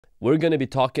We're going to be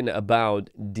talking about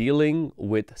dealing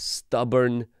with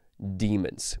stubborn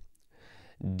demons.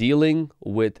 Dealing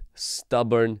with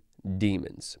stubborn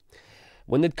demons.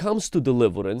 When it comes to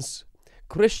deliverance,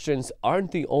 Christians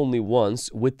aren't the only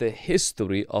ones with the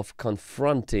history of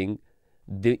confronting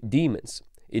demons.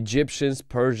 Egyptians,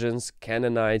 Persians,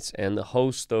 Canaanites, and a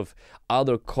host of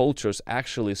other cultures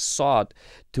actually sought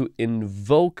to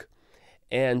invoke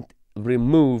and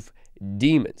remove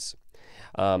demons.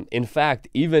 In fact,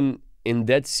 even in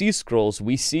Dead Sea Scrolls,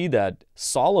 we see that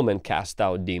Solomon cast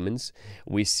out demons.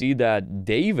 We see that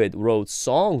David wrote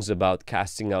songs about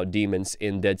casting out demons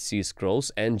in Dead Sea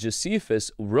Scrolls, and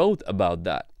Josephus wrote about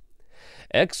that.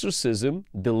 Exorcism,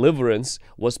 deliverance,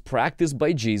 was practiced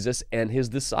by Jesus and his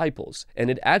disciples, and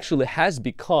it actually has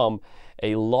become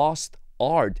a lost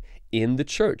art in the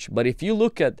church. But if you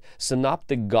look at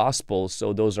synoptic gospels,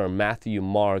 so those are Matthew,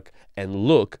 Mark, and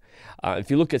Luke, if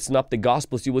you look at synoptic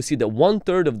gospels, you will see that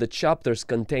 1/3 of the chapters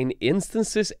contain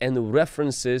instances and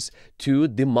references to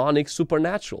demonic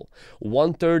supernatural.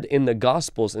 1/3 in the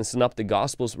gospels and synoptic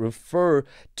gospels refer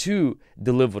to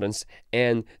deliverance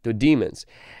and to demons.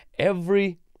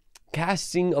 Every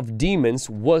casting of demons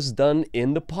was done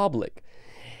in the public.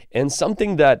 And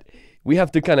something that we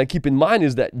have to kind of keep in mind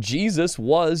is that Jesus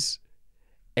was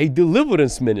a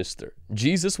deliverance minister.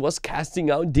 Jesus was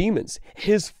casting out demons.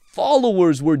 His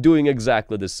followers were doing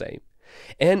exactly the same.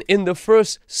 And in the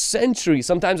first century,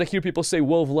 sometimes I hear people say,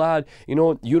 well, Vlad,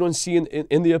 you don't see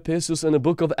in the epistles and the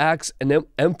book of Acts an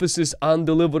emphasis on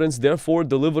deliverance, therefore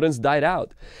deliverance died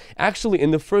out. Actually,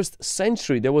 in the first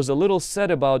century, there was a little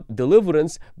said about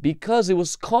deliverance because it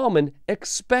was common,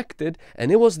 expected,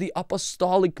 and it was the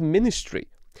apostolic ministry.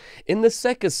 In the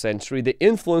second century, the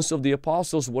influence of the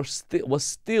apostles was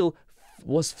still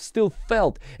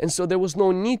felt, and so there was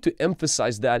no need to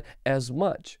emphasize that as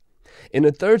much. In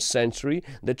the third century,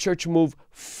 the church moved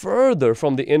further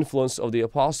from the influence of the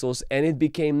apostles, and it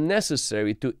became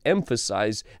necessary to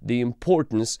emphasize the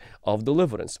importance of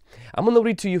deliverance. I'm going to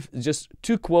read to you just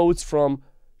two quotes from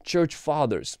church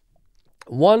fathers.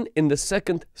 One in the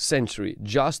second century,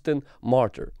 Justin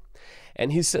Martyr.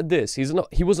 And he said this,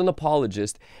 he was an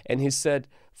apologist, and he said,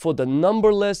 for the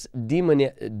numberless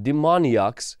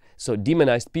demoniacs, so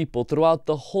demonized people throughout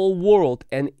the whole world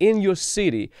and in your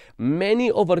city,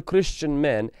 many of our Christian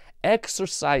men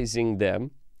exorcising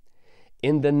them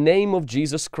in the name of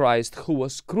Jesus Christ, who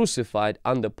was crucified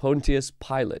under Pontius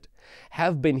Pilate,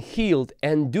 have been healed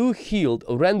and do healed,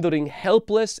 rendering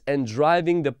helpless and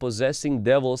driving the possessing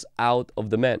devils out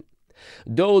of the men.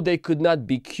 Though they could not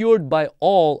be cured by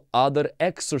all other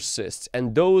exorcists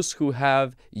and those who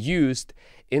have used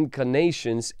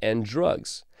incarnations and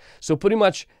drugs. So pretty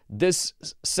much this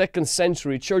second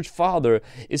century church father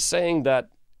is saying that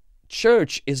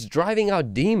church is driving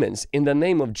out demons in the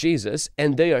name of Jesus,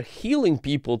 and they are healing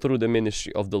people through the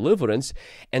ministry of deliverance,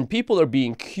 and people are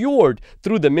being cured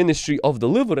through the ministry of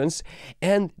deliverance,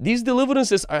 and these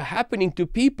deliverances are happening to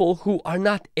people who are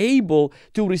not able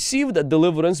to receive that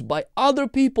deliverance by other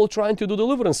people trying to do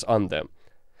deliverance on them.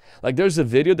 Like there's a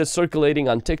video that's circulating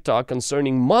on TikTok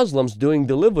concerning Muslims doing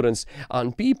deliverance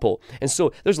on people. And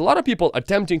so there's a lot of people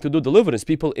attempting to do deliverance.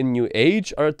 People in New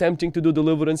Age are attempting to do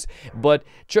deliverance. But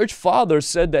church fathers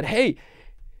said that, hey,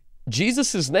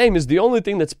 Jesus' name is the only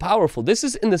thing that's powerful. This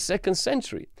is in the second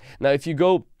century. Now, if you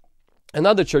go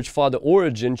another church father,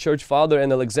 Origen, church father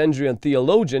and Alexandrian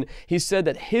theologian, he said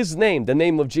that his name, the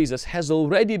name of Jesus, has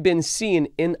already been seen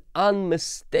in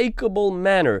unmistakable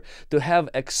manner to have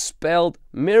expelled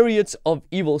myriads of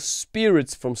evil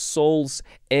spirits from souls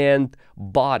and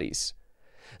bodies.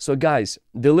 So guys,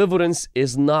 deliverance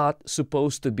is not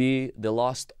supposed to be the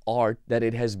lost art that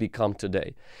it has become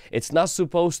today. It's not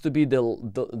supposed to be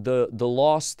the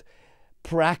lost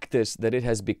practice that it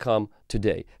has become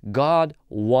today. God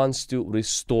wants to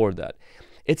restore that.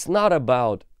 It's not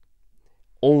about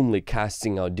only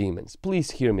casting out demons.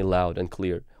 Please hear me loud and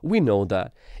clear. We know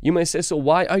that. You may say, so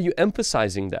why are you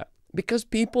emphasizing that? Because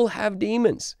people have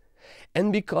demons,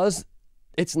 and because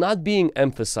it's not being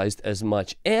emphasized as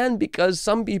much, and because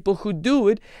some people who do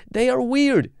it, they are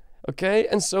weird. Okay,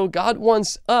 and so God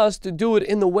wants us to do it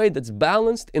in a way that's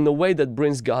balanced, in a way that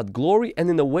brings God glory, and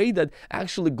in a way that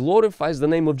actually glorifies the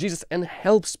name of Jesus and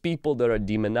helps people that are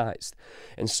demonized.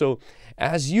 And so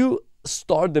as you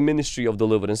start the ministry of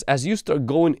deliverance, as you start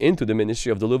going into the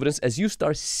ministry of deliverance, as you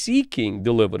start seeking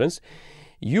deliverance,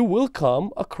 you will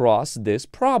come across this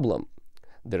problem.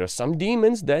 There are some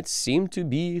demons that seem to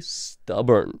be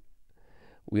stubborn.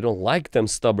 We don't like them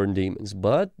stubborn demons,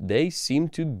 but they seem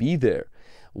to be there.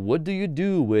 What do you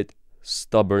do with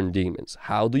stubborn demons?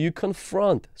 How do you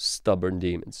confront stubborn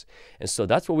demons? And so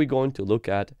that's what we're going to look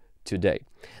at today.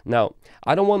 Now,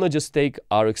 I don't want to just take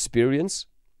our experience.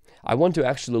 I want to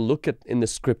actually look at in the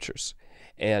scriptures.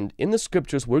 And in the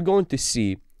scriptures, we're going to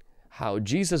see how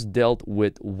Jesus dealt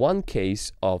with one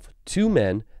case of two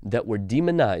men that were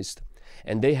demonized,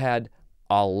 and they had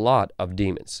a lot of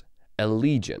demons, a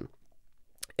legion.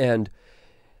 And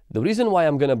the reason why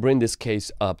I'm going to bring this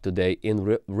case up today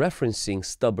in referencing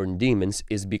stubborn demons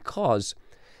is because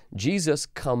Jesus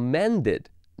commanded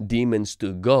demons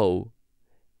to go,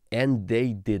 and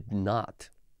they did not.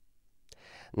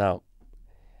 Now,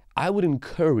 I would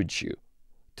encourage you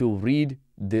to read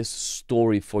this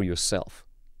story for yourself.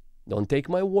 Don't take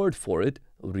my word for it.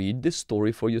 Read this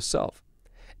story for yourself,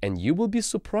 and you will be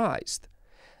surprised.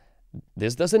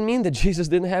 This doesn't mean that Jesus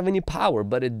didn't have any power,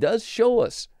 but it does show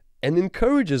us and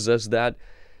encourages us that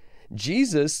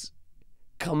Jesus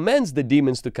commands the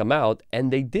demons to come out,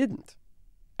 and they didn't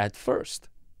at first.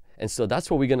 And so that's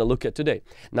what we're going to look at today.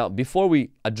 Now, before we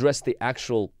address the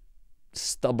actual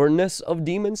stubbornness of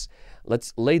demons,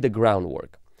 let's lay the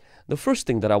groundwork. The first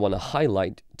thing that I want to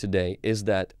highlight today is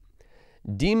that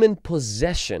demon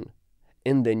possession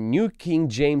in the New King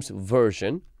James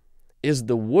Version is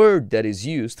the word that is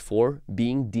used for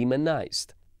being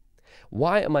demonized.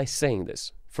 Why am I saying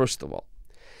this? First of all,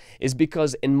 is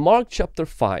because in Mark chapter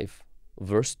 5,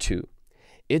 verse 2,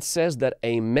 it says that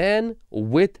a man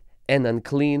with an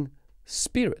unclean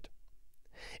spirit.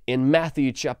 In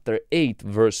Matthew chapter 8,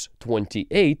 verse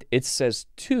 28, it says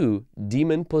two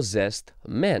demon-possessed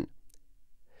men.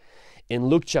 In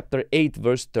Luke chapter 8,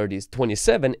 verse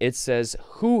 27, it says,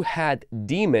 who had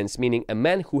demons, meaning a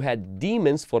man who had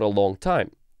demons for a long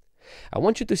time. I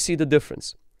want you to see the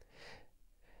difference.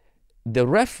 The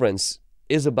reference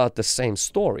is about the same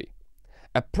story.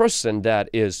 A person that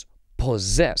is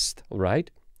possessed,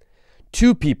 right?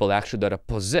 Two people actually that are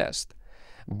possessed.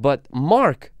 But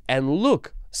Mark and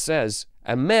Luke says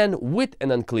a man with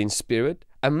an unclean spirit,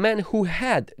 a man who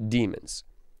had demons.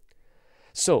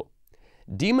 So,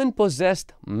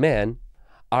 demon-possessed men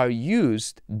are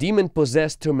used,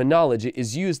 demon-possessed terminology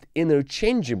is used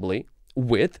interchangeably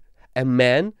with a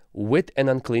man with an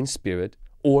unclean spirit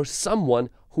or someone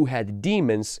who had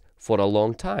demons for a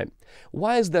long time.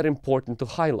 Why is that important to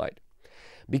highlight?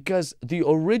 Because the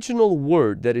original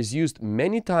word that is used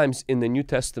many times in the New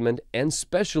Testament and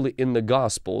especially in the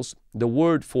Gospels, the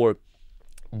word for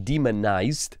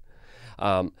demonized,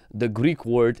 the Greek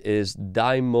word is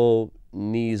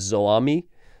daimonizoami.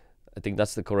 I think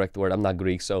that's the correct word. I'm not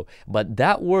Greek, but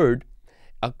that word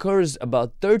occurs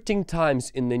about 13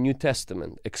 times in the New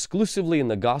Testament, exclusively in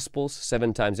the Gospels,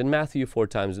 7 times in Matthew, 4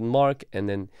 times in Mark, and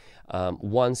then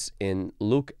once in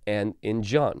Luke and in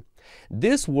John.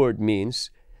 This word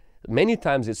means, many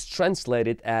times it's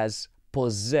translated as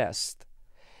possessed,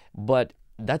 but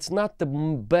that's not the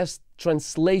best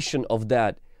translation of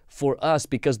that for us,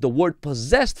 because the word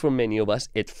possessed for many of us,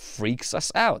 it freaks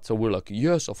us out. So we're like,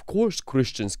 yes, of course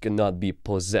Christians cannot be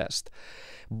possessed.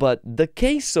 But the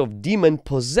case of demon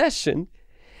possession,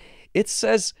 it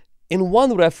says in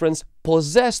one reference,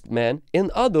 possessed man.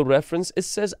 In other reference, it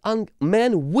says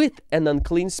man with an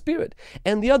unclean spirit.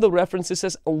 And the other reference, it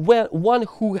says one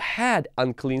who had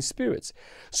unclean spirits.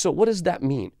 So what does that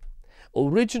mean?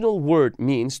 Original word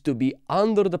means to be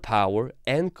under the power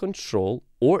and control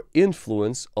or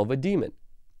influence of a demon.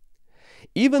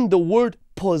 Even the word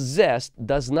possessed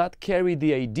does not carry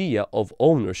the idea of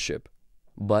ownership,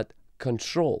 but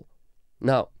control.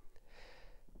 Now,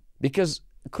 because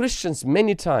Christians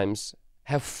many times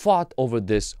have fought over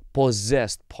this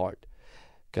possessed part.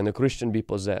 Can a Christian be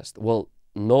possessed? Well,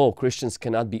 no, Christians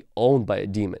cannot be owned by a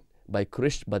demon,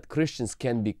 but Christians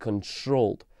can be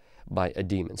controlled by a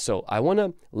demon. So I want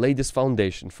to lay this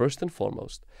foundation first and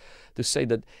foremost to say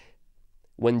that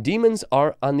when demons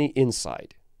are on the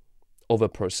inside of a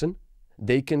person,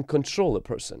 they can control a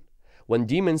person. When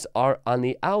demons are on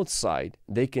the outside,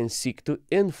 they can seek to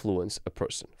influence a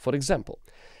person. For example,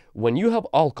 when you have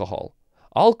alcohol,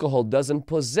 alcohol doesn't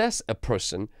possess a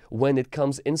person when it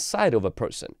comes inside of a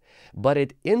person, but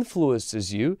it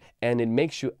influences you and it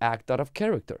makes you act out of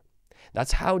character.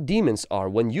 That's how demons are.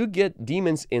 When you get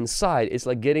demons inside, it's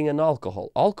like getting an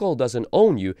alcohol. Alcohol doesn't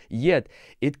own you, yet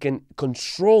it can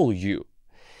control you.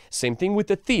 Same thing with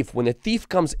the thief. When a thief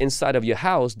comes inside of your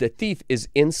house, the thief is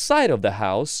inside of the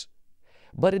house,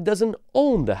 but it doesn't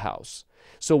own the house.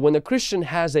 So when a Christian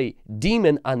has a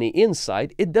demon on the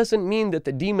inside, it doesn't mean that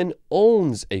the demon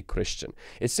owns a Christian.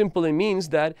 It simply means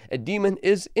that a demon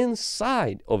is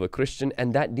inside of a Christian,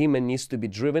 and that demon needs to be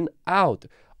driven out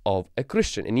of a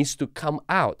Christian. It needs to come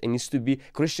out.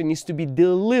 Christian needs to be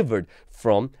delivered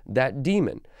from that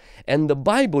demon. And the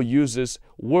Bible uses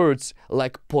words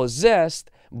like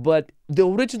possessed, but the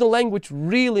original language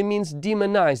really means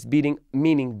demonized,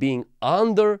 meaning being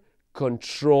under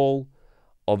control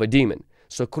of a demon.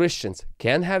 So Christians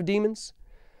can have demons,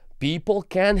 people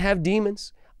can have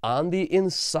demons on the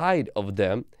inside of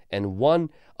them, and one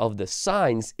of the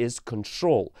signs is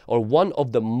control, or one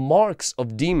of the marks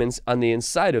of demons on the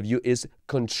inside of you is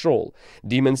control.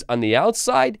 Demons on the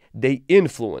outside, they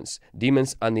influence.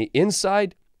 Demons on the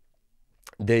inside,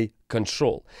 they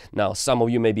control. Now, some of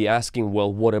you may be asking,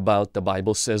 well, what about the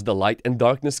Bible says the light and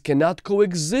darkness cannot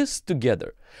coexist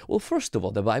together? Well, first of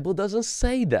all, the Bible doesn't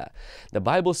say that. The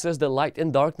Bible says that light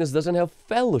and darkness doesn't have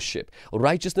fellowship.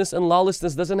 Righteousness and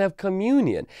lawlessness doesn't have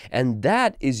communion. And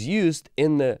that is used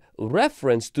in the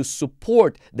reference to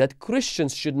support that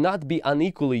Christians should not be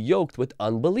unequally yoked with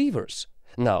unbelievers.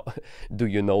 Now, do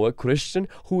you know a Christian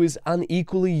who is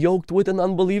unequally yoked with an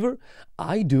unbeliever?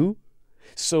 I do.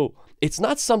 So, it's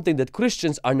not something that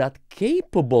Christians are not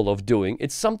capable of doing.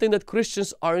 It's something that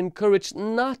Christians are encouraged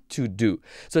not to do.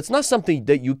 So it's not something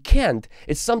that you can't.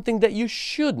 It's something that you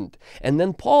shouldn't. And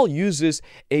then Paul uses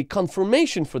a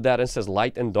confirmation for that and says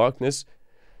light and darkness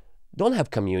don't have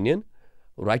communion.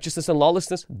 Righteousness and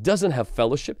lawlessness doesn't have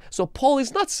fellowship. So Paul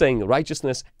is not saying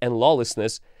righteousness and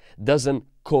lawlessness doesn't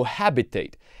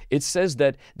cohabitate. It says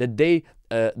that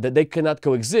they cannot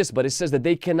coexist, but it says that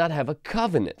they cannot have a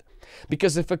covenant.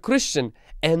 Because if a Christian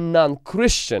and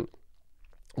non-Christian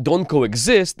don't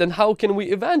coexist, then how can we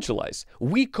evangelize?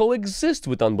 We coexist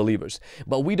with unbelievers,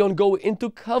 but we don't go into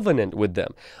covenant with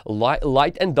them.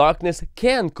 Light and darkness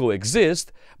can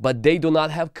coexist, but they do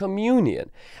not have communion.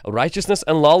 Righteousness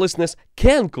and lawlessness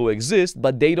can coexist,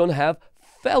 but they don't have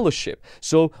fellowship.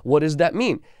 So what does that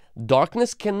mean?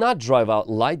 Darkness cannot drive out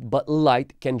light, but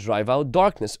light can drive out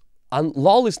darkness. And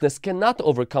lawlessness cannot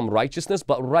overcome righteousness,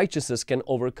 but righteousness can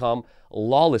overcome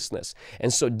lawlessness.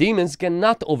 And so demons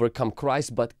cannot overcome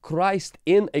Christ, but Christ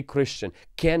in a Christian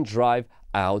can drive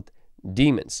out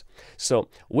demons. So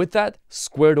with that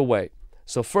squared away,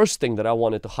 so first thing that I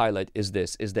wanted to highlight is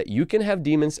this, is that you can have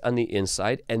demons on the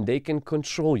inside and they can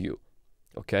control you,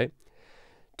 okay?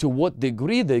 To what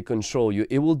degree they control you,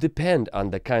 it will depend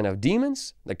on the kind of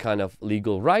demons, the kind of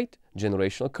legal right,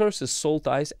 generational curses, soul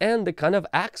ties, and the kind of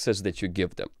access that you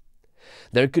give them.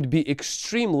 There could be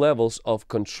extreme levels of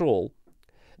control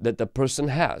that the person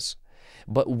has,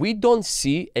 but we don't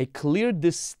see a clear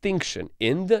distinction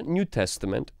in the New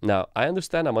Testament. Now, I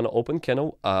understand I'm going to open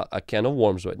a can of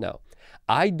worms right now.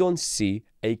 I don't see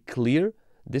a clear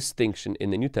distinction in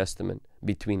the New Testament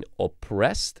between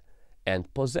oppressed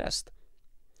and possessed.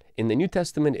 In the New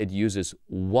Testament, it uses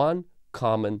one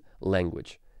common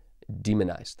language,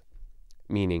 demonized,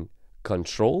 meaning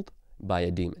controlled by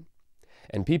a demon.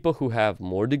 And people who have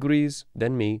more degrees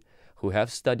than me, who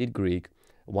have studied Greek,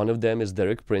 one of them is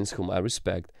Derek Prince, whom I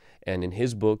respect, and in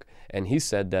his book, and he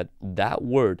said that that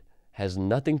word has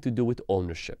nothing to do with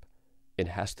ownership. It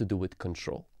has to do with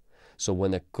control. So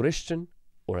when a Christian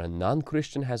or a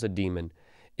non-Christian has a demon,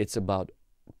 it's about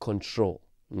control,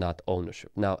 not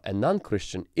ownership. Now, a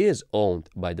non-Christian is owned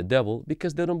by the devil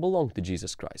because they don't belong to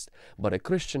Jesus Christ. But a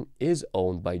Christian is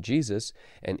owned by Jesus,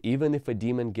 and even if a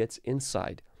demon gets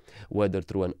inside, whether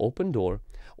through an open door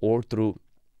or through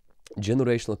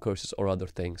generational curses or other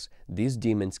things, these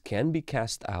demons can be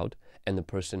cast out and the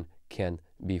person can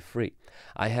be free.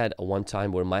 I had one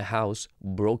time where my house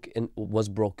was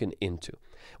broken into.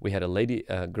 We had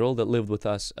a girl that lived with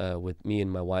us, with me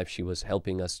and my wife. She was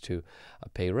helping us to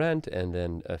pay rent and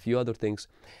then a few other things,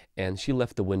 and she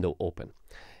left the window open.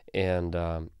 And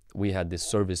we had this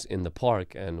service in the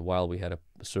park, and while we had a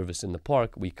service in the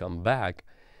park, we come back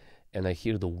and I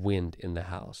hear the wind in the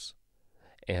house.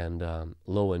 And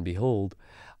lo and behold,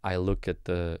 I look at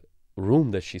the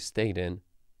room that she stayed in.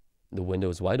 The window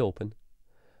is wide open.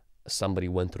 Somebody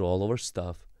went through all of her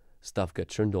stuff. Stuff got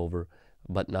turned over,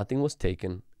 but nothing was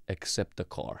taken except the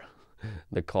car.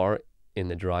 The car in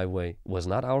the driveway was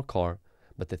not our car,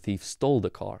 but the thief stole the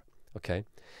car, okay?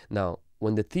 Now,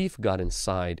 when the thief got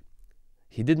inside,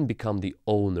 he didn't become the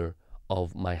owner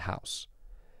of my house,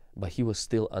 but he was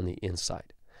still on the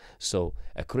inside. So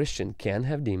a Christian can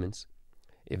have demons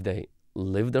if they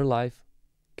live their life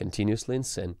continuously in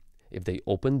sin. If they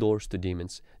open doors to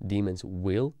demons, demons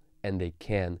will and they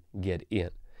can get in.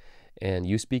 And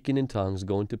you speaking in tongues,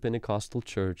 going to Pentecostal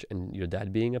church, and your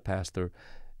dad being a pastor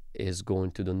is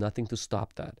going to do nothing to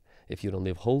stop that. If you don't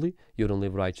live holy, you don't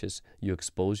live righteous, you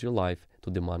expose your life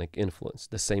to demonic influence.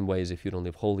 The same way as if you don't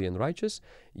live holy and righteous,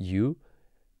 you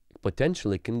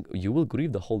potentially you will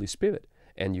grieve the Holy Spirit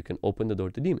and you can open the door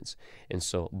to demons. And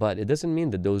so, but it doesn't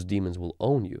mean that those demons will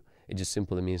own you. It just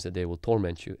simply means that they will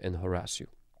torment you and harass you.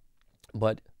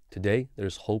 But today,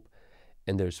 there's hope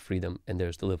and there's freedom, and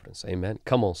there's deliverance. Amen.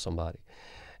 Come on, somebody.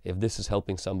 If this is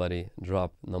helping somebody,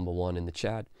 drop number 1 in the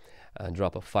chat.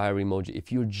 Drop a fire emoji.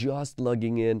 If you're just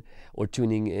logging in or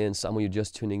tuning in, some of you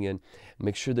just tuning in,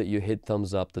 make sure that you hit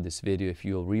thumbs up to this video. If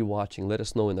you're rewatching, let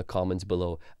us know in the comments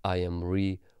below. I am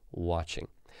rewatching.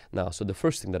 Now, so the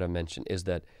first thing that I mentioned is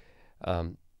that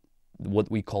what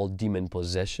we call demon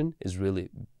possession is really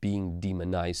being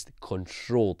demonized,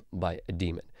 controlled by a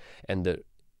demon. And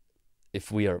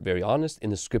if we are very honest,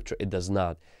 in the scripture, it does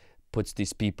not puts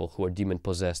these people who are demon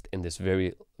possessed in this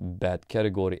very bad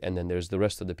category, and then there's the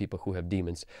rest of the people who have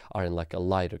demons are in like a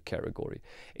lighter category.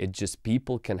 It just,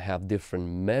 people can have different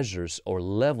measures or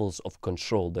levels of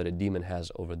control that a demon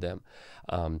has over them.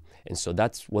 And so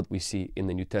that's what we see in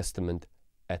the New Testament,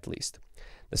 at least.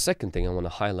 The second thing I want to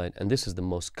highlight, and this is the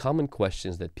most common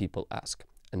questions that people ask,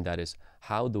 and that is,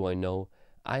 how do I know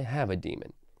I have a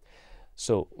demon?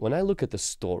 So when I look at the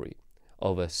story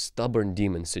of a stubborn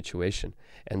demon situation,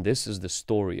 and this is the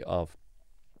story of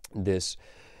this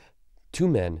 2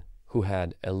 men who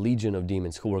had a legion of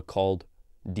demons who were called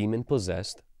demon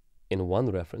possessed in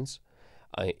one reference.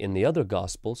 In the other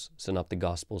Gospels, Synoptic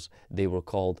Gospels, they were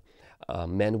called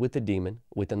men with a demon,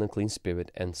 with an unclean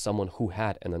spirit, and someone who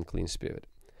had an unclean spirit.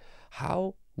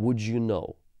 How would you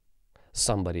know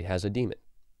somebody has a demon?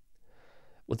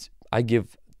 I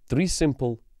give 3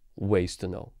 simple ways to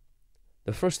know.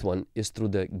 The first one is through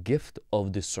the gift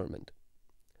of discernment.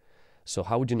 So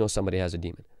how would you know somebody has a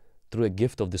demon? Through a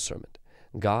gift of discernment.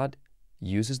 God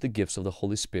uses the gifts of the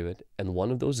Holy Spirit, and one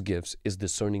of those gifts is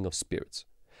discerning of spirits.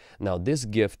 Now, this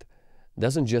gift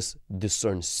doesn't just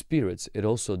discern spirits, it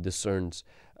also discerns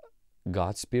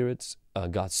God's spirits,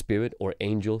 God's spirit or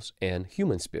angels and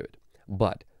human spirit.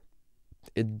 But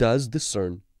it does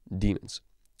discern demons.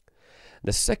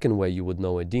 The second way you would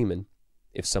know a demon,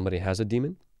 if somebody has a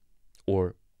demon,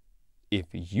 or if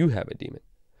you have a demon,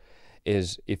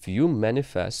 is if you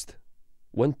manifest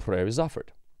when prayer is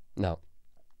offered. Now,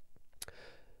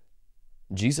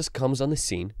 Jesus comes on the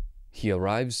scene, he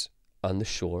arrives on the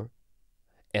shore,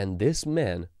 and this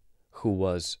man who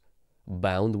was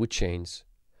bound with chains,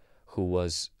 who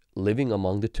was living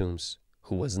among the tombs,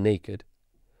 who was naked,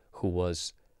 who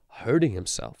was hurting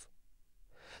himself,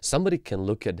 somebody can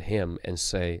look at him and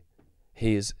say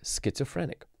he is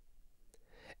schizophrenic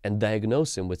and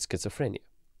diagnose him with schizophrenia.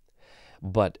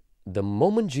 But the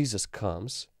moment Jesus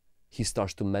comes, he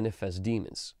starts to manifest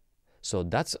demons. So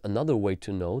that's another way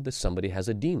to know that somebody has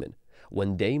a demon,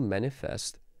 when they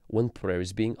manifest when prayer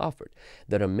is being offered.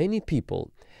 There are many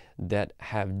people that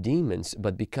have demons,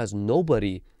 but because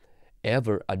nobody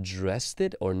ever addressed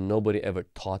it or nobody ever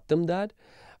taught them that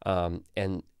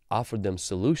and offered them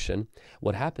solution,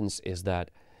 what happens is that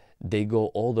they go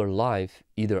all their life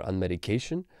either on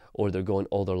medication, or they're going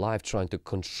all their life trying to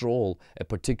control a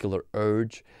particular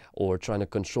urge or trying to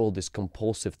control these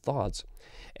compulsive thoughts.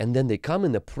 And then they come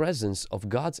in the presence of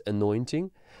God's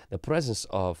anointing, the presence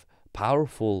of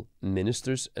powerful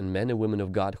ministers and men and women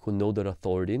of God who know their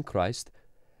authority in Christ,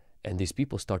 and these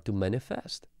people start to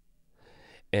manifest.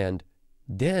 And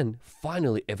then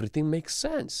finally everything makes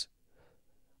sense.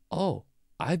 Oh,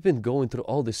 I've been going through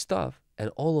all this stuff, and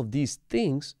all of these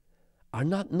things are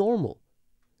not normal.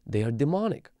 They are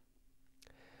demonic.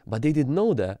 But they didn't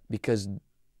know that because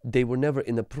they were never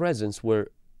in a presence where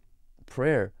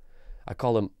prayer, I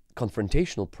call them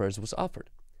confrontational prayers, was offered.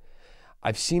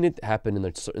 I've seen it happen in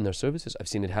our services. I've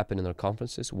seen it happen in our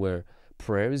conferences where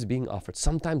prayer is being offered.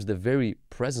 Sometimes the very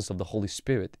presence of the Holy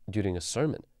Spirit during a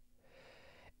sermon.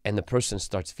 And the person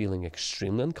starts feeling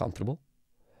extremely uncomfortable.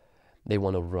 They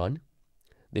want to run.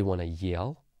 They want to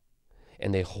yell.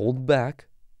 And they hold back.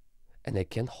 And they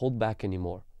can't hold back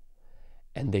anymore.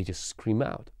 And they just scream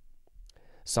out.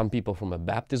 Some people from a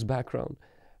Baptist background,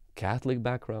 Catholic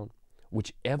background,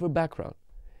 whichever background,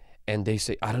 and they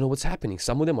say, I don't know what's happening.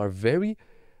 Some of them are very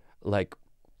like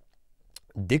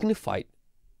dignified,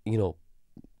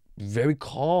 very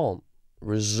calm,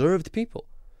 reserved people.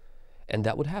 And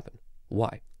that would happen.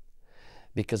 Why?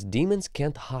 Because demons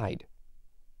can't hide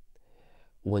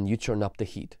when you turn up the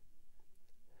heat.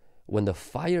 When the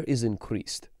fire is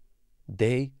increased,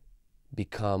 they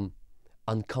become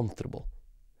uncomfortable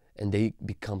and they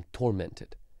become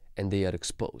tormented and they are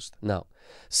exposed. Now,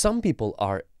 some people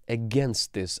are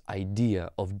against this idea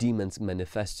of demons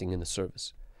manifesting in the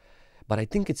service. But I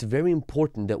think it's very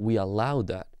important that we allow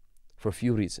that for a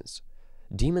few reasons.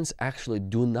 Demons actually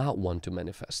do not want to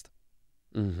manifest.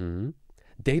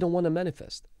 They don't want to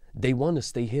manifest. They want to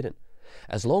stay hidden.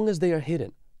 As long as they are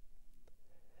hidden,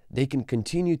 they can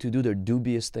continue to do their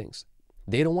dubious things.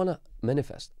 They don't want to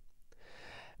manifest.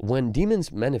 When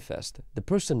demons manifest, the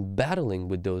person battling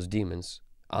with those demons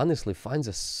honestly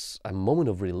finds a moment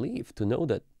of relief to know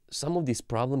that some of these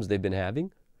problems they've been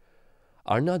having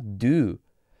are not due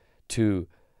to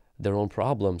their own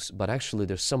problems, but actually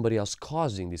there's somebody else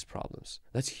causing these problems.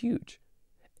 That's huge.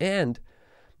 And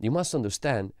you must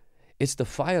understand, it's the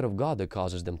fire of God that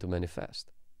causes them to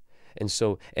manifest.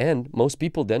 And most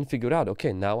people then figure out,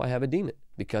 okay, now I have a demon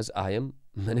because I am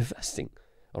manifesting.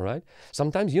 All right.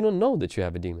 Sometimes you don't know that you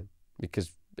have a demon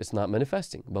because it's not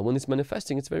manifesting. But when it's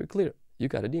manifesting, it's very clear. You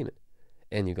got a demon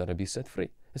and you got to be set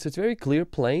free. So it's very clear,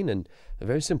 plain, and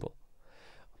very simple.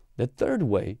 The third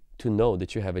way to know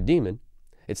that you have a demon,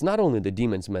 it's not only the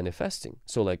demons manifesting.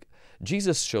 So like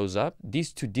Jesus shows up,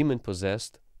 these two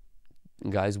demon-possessed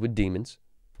guys with demons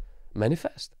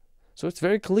manifest. So it's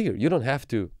very clear. You don't have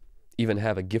to even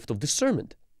have a gift of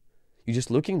discernment. You're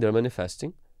just looking, they're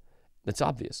manifesting. That's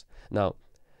obvious. Now,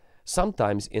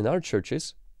 sometimes in our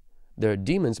churches, there are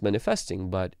demons manifesting,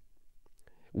 but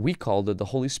we call it the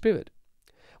Holy Spirit.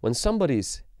 When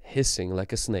somebody's hissing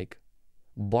like a snake,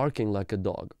 barking like a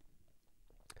dog,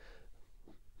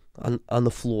 on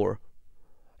the floor,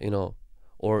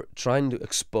 or trying to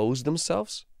expose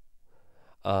themselves,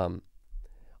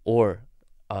 or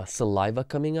saliva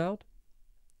coming out,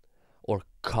 or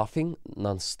coughing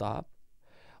nonstop,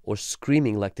 or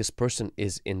screaming like this person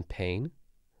is in pain,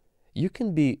 you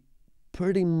can be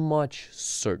pretty much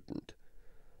certain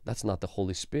that's not the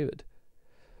Holy Spirit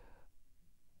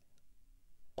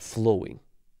flowing,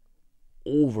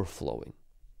 overflowing.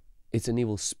 It's an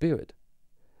evil spirit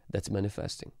that's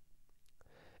manifesting.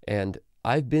 And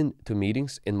I've been to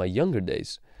meetings in my younger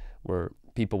days where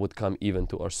people would come even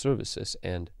to our services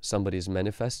and somebody is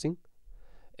manifesting,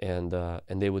 and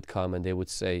they would come and they would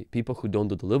say, people who don't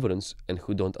do deliverance and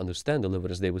who don't understand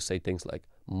deliverance, they would say things like,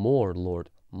 more, Lord,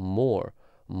 more.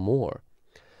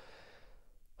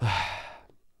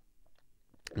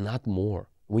 Not more.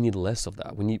 We need less of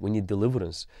that. We need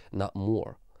deliverance, not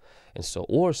more. And so,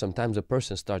 or sometimes a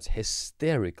person starts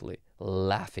hysterically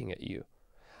laughing at you,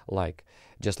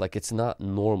 just like it's not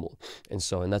normal. And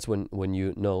that's when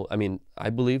you know, I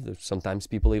believe that sometimes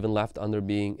people even laughed under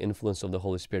being influence of the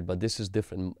Holy Spirit, but this is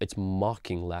different. It's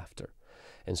mocking laughter.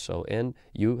 And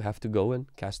you have to go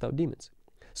and cast out demons.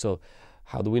 So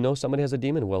how do we know somebody has a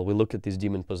demon? Well, we look at these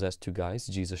demon-possessed two guys.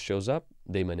 Jesus shows up,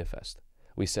 they manifest.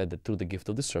 We said that through the gift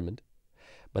of discernment.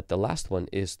 But the last one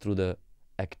is through the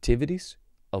activities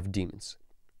of demons.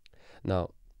 Now,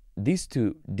 these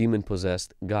two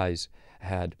demon-possessed guys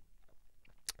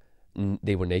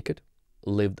they were naked,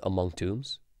 lived among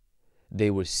tombs.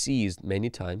 They were seized many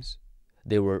times.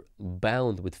 They were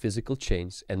bound with physical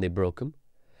chains and they broke them.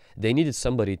 They needed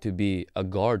somebody to be a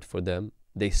guard for them.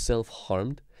 They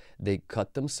self-harmed. They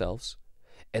cut themselves.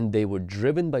 And they were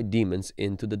driven by demons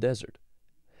into the desert.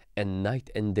 And night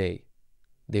and day,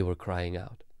 they were crying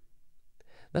out.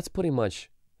 That's pretty much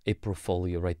a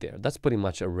portfolio right there. That's pretty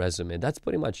much a resume. That's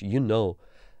pretty much,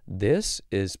 this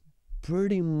is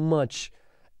pretty much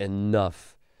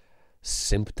enough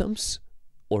symptoms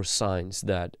or signs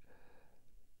that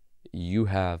you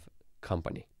have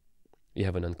company. You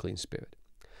have an unclean spirit.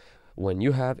 When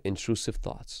you have intrusive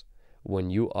thoughts, when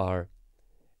you are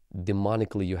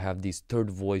demonically, you have these third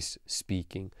voice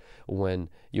speaking, when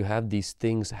you have these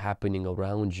things happening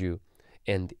around you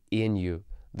and in you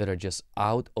that are just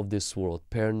out of this world,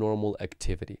 paranormal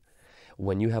activity,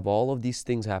 when you have all of these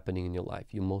things happening in your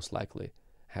life, you most likely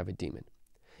have a demon.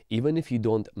 Even if you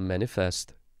don't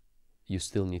manifest, you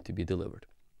still need to be delivered.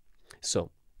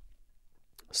 So,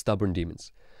 stubborn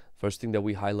demons. First thing that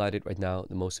we highlighted right now,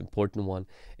 the most important one,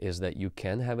 is that you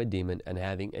can have a demon, and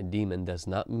having a demon does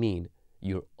not mean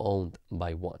you're owned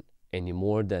by one, any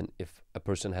more than if a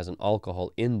person has an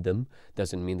alcohol in them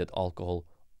doesn't mean that alcohol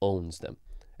owns them.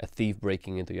 A thief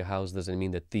breaking into your house doesn't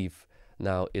mean the thief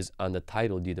now is on the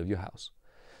title deed of your house.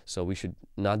 So we should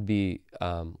not be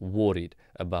worried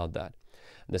about that.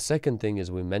 The second thing,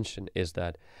 as we mentioned, is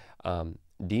that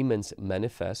demons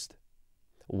manifest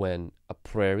when a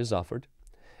prayer is offered.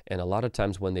 And a lot of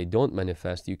times when they don't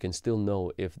manifest, you can still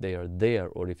know if they are there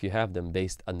or if you have them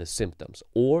based on the symptoms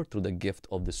or through the gift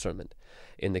of discernment.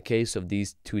 In the case of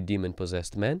these two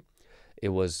demon-possessed men, it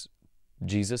was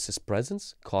Jesus'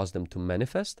 presence caused them to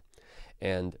manifest,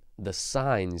 and the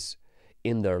signs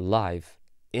in their life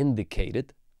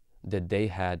indicated that they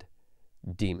had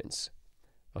demons.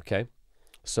 Okay?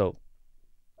 So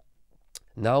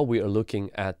now we are looking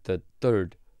at the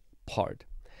third part.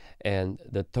 And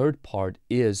the third part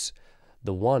is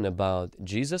the one about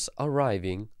Jesus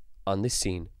arriving on the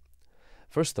scene.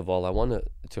 First of all, I want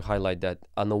to highlight that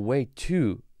on the way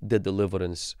to the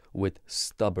deliverance with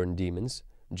stubborn demons,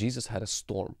 Jesus had a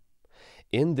storm.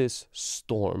 In this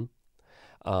storm,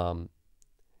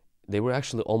 they were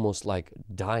actually almost like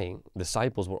dying.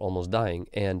 Disciples were almost dying.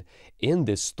 And in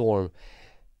this storm,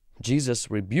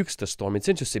 Jesus rebukes the storm. It's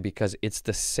interesting because it's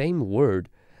the same word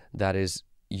that is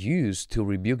used to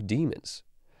rebuke demons.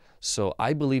 So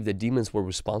I believe the demons were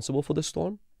responsible for the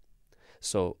storm.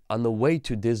 So on the way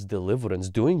to this deliverance,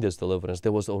 doing this deliverance,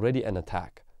 there was already an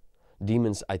attack.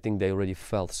 Demons, I think they already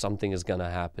felt something is going to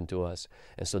happen to us.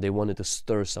 And so they wanted to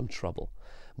stir some trouble.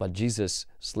 But Jesus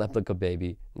slept like a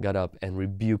baby, got up and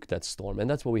rebuked that storm. And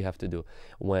that's what we have to do.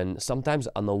 When sometimes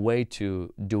on the way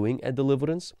to doing a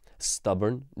deliverance,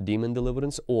 stubborn demon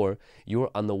deliverance, or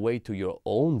you're on the way to your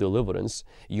own deliverance,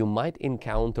 you might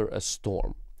encounter a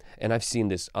storm. And I've seen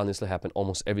this honestly happen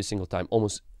almost every single time.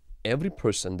 Almost every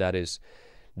person that is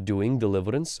doing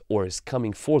deliverance or is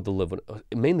coming for deliverance,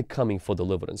 mainly coming for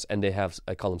deliverance, and they have,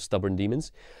 I call them stubborn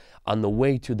demons, on the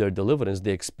way to their deliverance,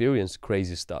 they experience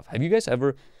crazy stuff. Have you guys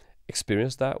ever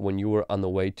experienced that when you were on the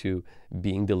way to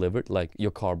being delivered? Like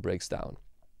your car breaks down,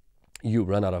 you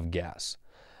run out of gas,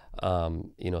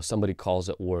 somebody calls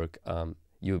at work,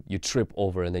 you trip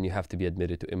over and then you have to be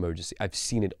admitted to emergency. I've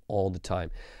seen it all the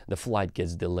time. The flight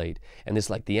gets delayed, and it's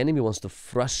like the enemy wants to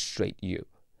frustrate you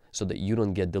so that you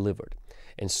don't get delivered.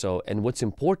 And what's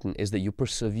important is that you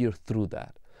persevere through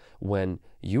that. When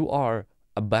you are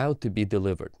about to be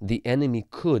delivered, the enemy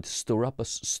could stir up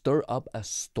a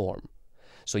storm.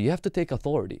 So you have to take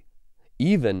authority,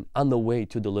 even on the way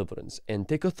to deliverance, and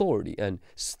take authority and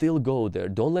still go there.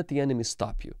 Don't let the enemy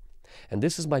stop you. And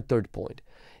this is my third point,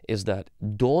 is that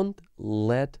don't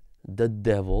let the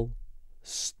devil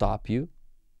stop you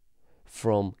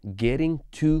from getting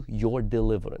to your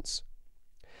deliverance.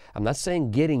 I'm not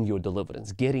saying getting your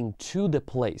deliverance, getting to the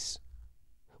place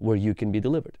where you can be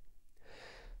delivered.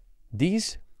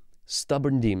 These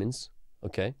stubborn demons,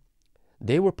 okay,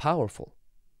 they were powerful,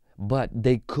 but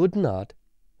they could not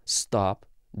stop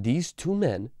these two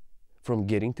men from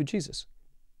getting to Jesus.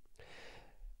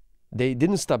 They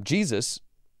didn't stop Jesus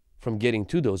from getting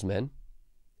to those men,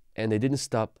 and they didn't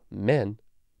stop men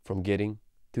from getting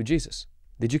to Jesus.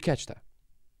 Did you catch that?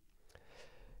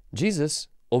 Jesus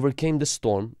overcame the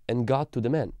storm and got to the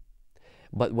men.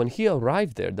 But when he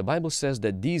arrived there, the Bible says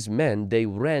that these men, they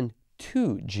ran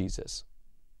to Jesus.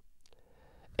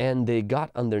 And they got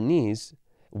on their knees,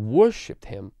 worshiped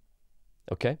him,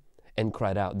 okay, and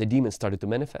cried out. The demons started to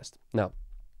manifest. Now,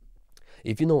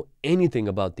 if you know anything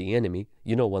about the enemy,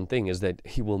 you know one thing is that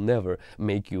he will never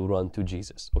make you run to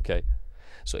Jesus, okay?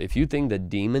 So if you think that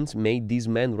demons made these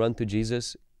men run to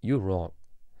Jesus, you're wrong.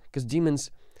 Because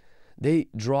demons, they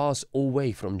draw us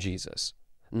away from Jesus,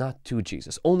 not to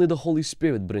Jesus. Only the Holy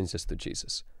Spirit brings us to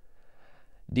Jesus.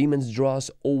 Demons draw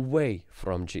us away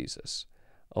from Jesus.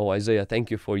 Oh, Isaiah,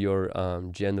 thank you for your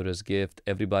generous gift.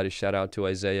 Everybody shout out to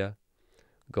Isaiah.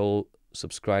 Go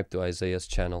subscribe to Isaiah's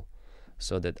channel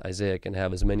so that Isaiah can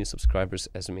have as many subscribers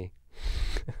as me.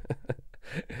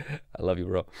 I love you,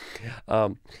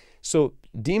 bro. So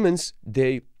demons,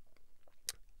 they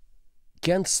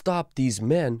can't stop these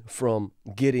men from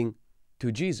getting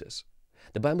to Jesus.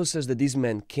 The Bible says that these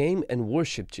men came and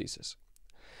worshiped Jesus.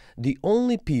 The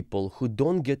only people who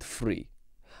don't get free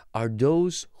are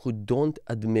those who don't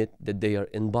admit that they are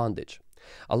in bondage.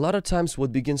 A lot of times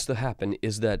what begins to happen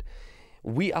is that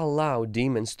we allow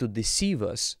demons to deceive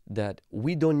us that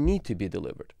we don't need to be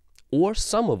delivered. Or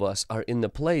some of us are in the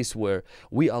place where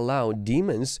we allow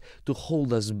demons to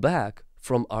hold us back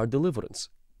from our deliverance.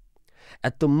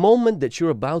 At the moment that you're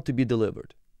about to be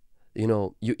delivered,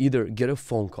 you either get a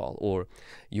phone call or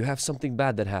you have something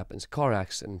bad that happens, car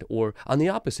accident, or on the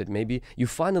opposite, maybe you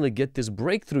finally get this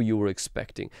breakthrough you were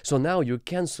expecting. So now you're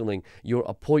canceling your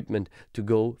appointment to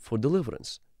go for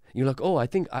deliverance. You're like, oh, I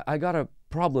think I got a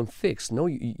problem fixed. No,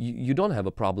 you don't have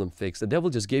a problem fixed. The devil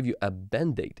just gave you a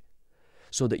band-aid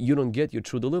so that you don't get your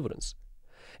true deliverance.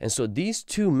 And so these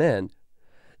two men,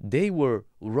 they were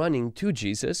running to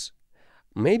Jesus.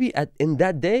 Maybe in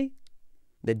that day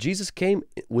that Jesus came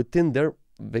within their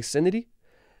vicinity,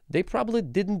 they probably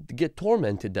didn't get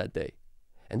tormented that day.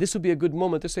 And this would be a good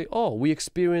moment to say, oh, we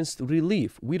experienced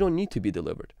relief. We don't need to be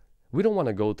delivered. We don't want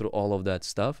to go through all of that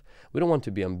stuff. We don't want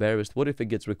to be embarrassed. What if it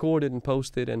gets recorded and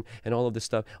posted and all of this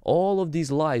stuff? All of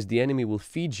these lies the enemy will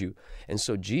feed you. And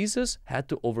so Jesus had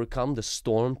to overcome the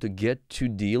storm to get to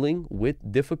dealing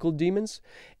with difficult demons.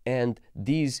 And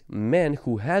these men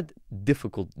who had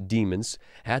difficult demons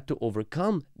had to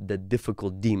overcome the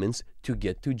difficult demons to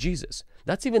get to Jesus.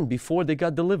 That's even before they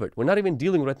got delivered. We're not even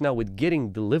dealing right now with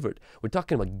getting delivered. We're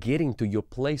talking about getting to your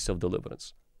place of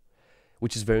deliverance,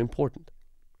 which is very important.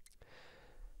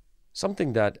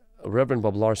 Something that Reverend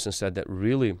Bob Larson said that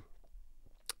really,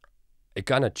 it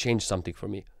kind of changed something for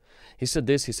me. He said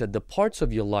this, he said, the parts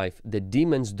of your life that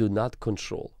demons do not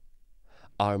control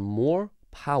are more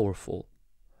powerful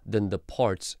than the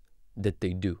parts that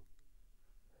they do.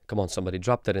 Come on, somebody,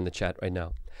 drop that in the chat right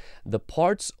now. The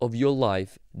parts of your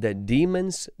life that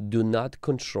demons do not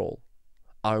control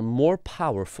are more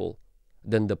powerful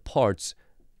than the parts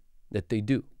that they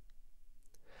do.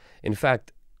 In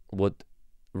fact, what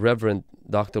Reverend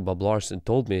Dr. Bob Larson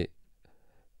told me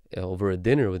over a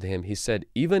dinner with him, he said,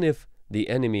 even if the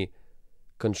enemy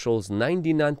controls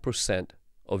 99%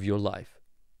 of your life,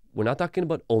 we're not talking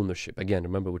about ownership. Again,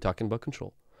 remember, we're talking about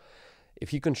control. If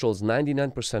he controls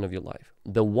 99% of your life,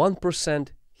 the 1%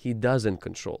 he doesn't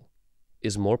control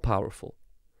is more powerful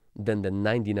than the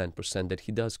 99% that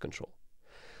he does control.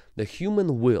 The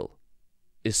human will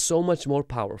is so much more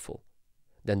powerful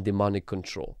than demonic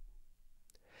control.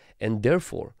 And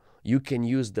therefore, you can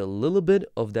use the little bit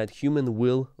of that human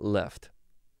will left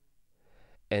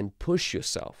and push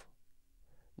yourself,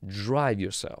 drive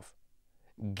yourself,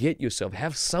 get yourself,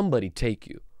 have somebody take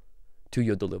you to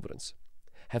your deliverance.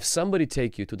 Have somebody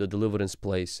take you to the deliverance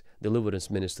place, deliverance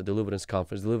minister, deliverance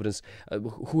conference, deliverance,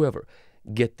 whoever.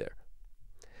 Get there.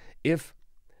 If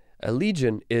a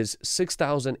legion is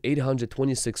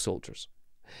 6,826 soldiers,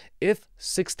 if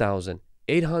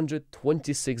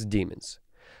 6,826 demons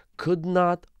could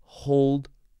not hold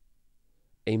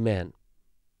a man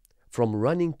from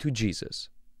running to Jesus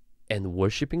and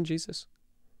worshiping Jesus,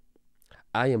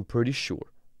 I am pretty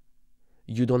sure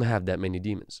you don't have that many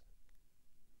demons.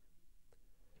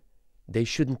 They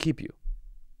shouldn't keep you.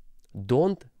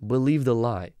 Don't believe the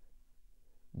lie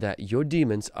that your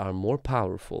demons are more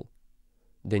powerful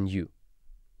than you.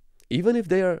 Even if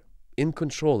they are in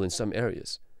control in some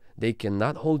areas, they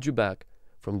cannot hold you back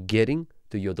from getting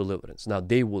to your deliverance. Now,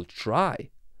 they will try,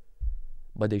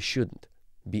 but they shouldn't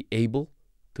be able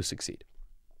to succeed.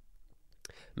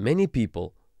 Many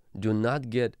people do not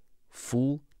get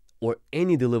full or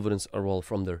any deliverance at all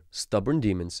from their stubborn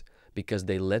demons because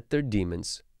they let their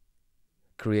demons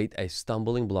create a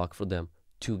stumbling block for them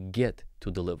to get to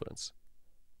deliverance.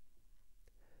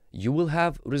 You will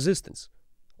have resistance.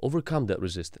 Overcome that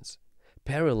resistance.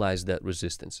 Paralyze that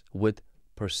resistance with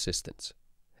persistence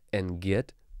and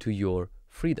get to your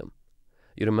freedom.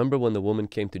 You remember when the woman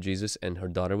came to Jesus and her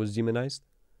daughter was demonized?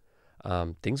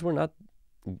 Things were not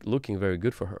looking very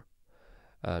good for her.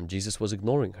 Jesus was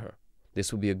ignoring her.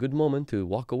 This would be a good moment to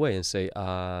walk away and say,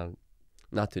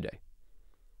 not today.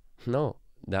 No,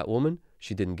 that woman,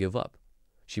 she didn't give up.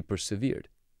 She persevered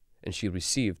and she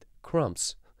received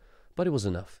crumbs, but it was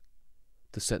enough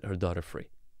to set her daughter free.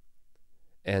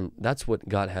 And that's what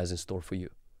God has in store for you.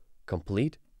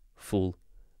 Complete, full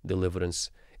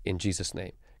deliverance in Jesus'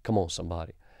 name. Come on,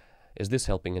 somebody. Is this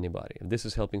helping anybody? If this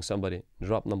is helping somebody,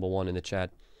 drop number 1 in the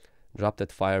chat. Drop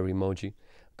that fire emoji.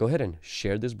 Go ahead and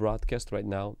share this broadcast right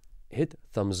now. Hit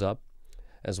thumbs up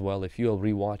as well. If you are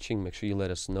rewatching, make sure you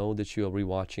let us know that you are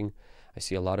rewatching. I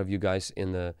see a lot of you guys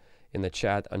in the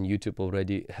chat on YouTube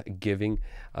already giving.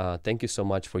 Thank you so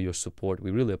much for your support. We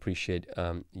really appreciate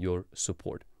your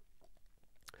support.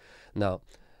 Now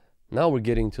we're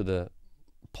getting to the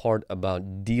part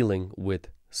about dealing with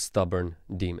stubborn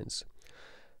demons.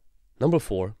 Number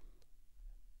 4,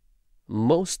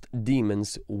 most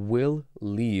demons will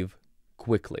leave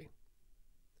quickly,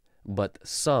 but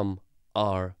some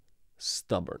are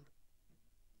stubborn.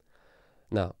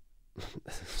 Now,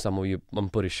 some of you, I'm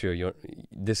pretty sure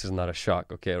this is not a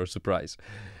shock, okay, or a surprise.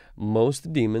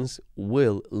 Most demons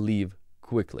will leave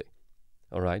quickly,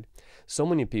 all right? So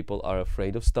many people are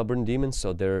afraid of stubborn demons,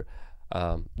 so they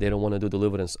don't want to do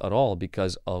deliverance at all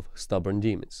because of stubborn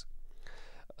demons.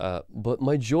 But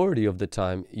majority of the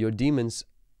time, your demons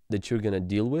that you're going to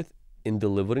deal with in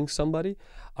delivering somebody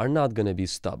are not going to be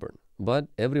stubborn. But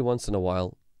every once in a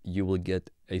while, you will get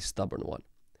a stubborn one.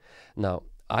 Now,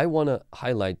 I want to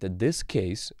highlight that this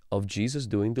case of Jesus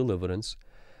doing deliverance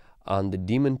on the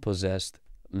demon-possessed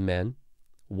man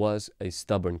was a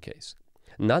stubborn case.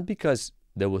 Not because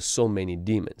there were so many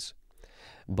demons,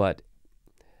 but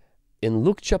in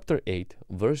Luke chapter 8,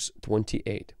 verse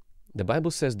 28, the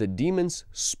Bible says the demons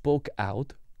spoke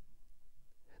out.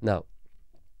 Now,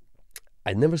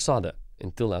 I never saw that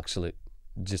until actually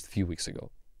just a few weeks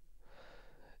ago.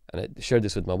 And I shared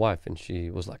this with my wife, and she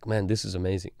was like, man, this is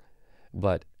amazing.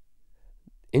 But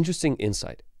interesting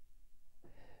insight.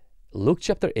 Luke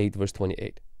chapter 8, verse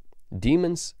 28.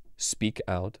 Demons speak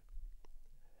out,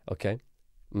 okay?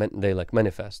 They like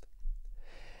manifest.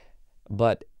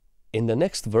 But in the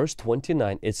next verse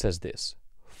 29, it says this: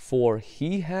 for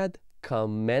he had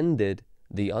commanded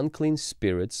the unclean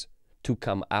spirits to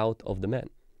come out of the man.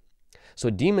 So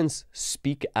demons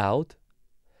speak out,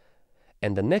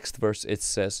 and the next verse it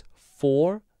says,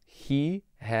 before he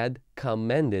had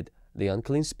commanded the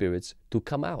unclean spirits to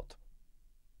come out.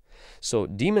 So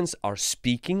demons are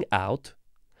speaking out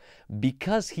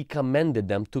because he commanded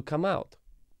them to come out.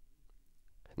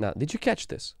 Now, did you catch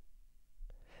this?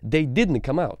 They didn't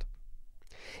come out.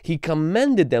 He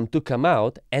commanded them to come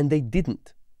out and they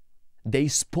didn't. They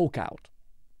spoke out.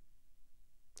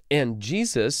 And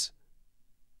Jesus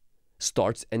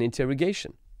starts an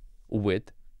interrogation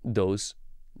with those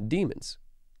demons.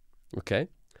 Okay?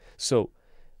 So,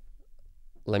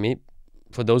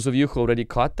 for those of you who already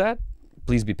caught that,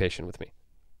 please be patient with me.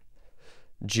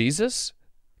 Jesus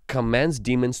commands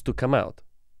demons to come out.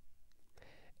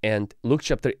 And Luke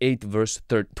chapter 8, verse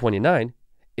 29,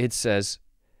 it says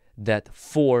that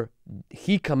for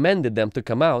he commanded them to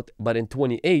come out, but in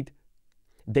 28,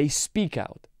 they speak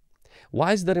out.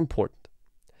 Why is that important?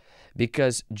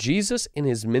 Because Jesus in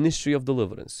his ministry of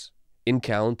deliverance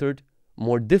encountered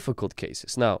more difficult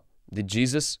cases. Now, did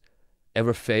Jesus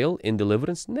ever fail in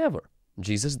deliverance? Never.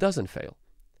 Jesus doesn't fail.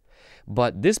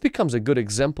 But this becomes a good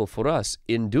example for us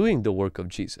in doing the work of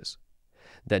Jesus.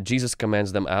 That Jesus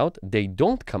commands them out, they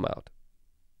don't come out.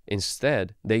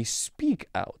 Instead, they speak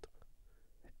out.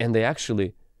 And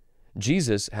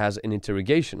Jesus has an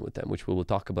interrogation with them, which we will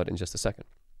talk about in just a second.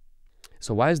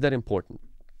 So why is that important?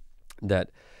 That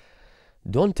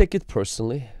don't take it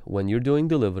personally when you're doing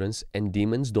deliverance and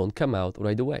demons don't come out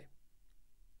right away.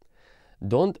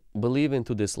 Don't believe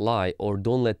into this lie, or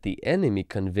don't let the enemy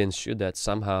convince you that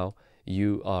somehow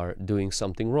you are doing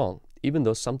something wrong, even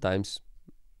though sometimes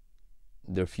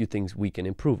there are a few things we can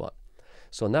improve on.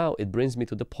 So now it brings me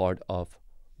to the part of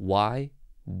why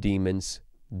demons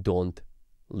don't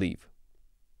leave.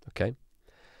 Okay?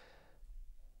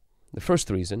 The first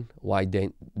reason why they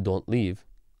don't leave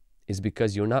is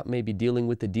because you're not maybe dealing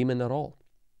with the demon at all.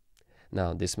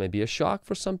 Now, this may be a shock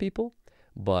for some people,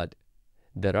 but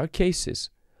there are cases,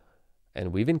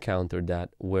 and we've encountered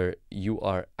that, where you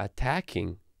are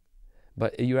attacking,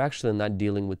 but you're actually not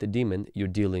dealing with the demon. You're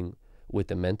dealing with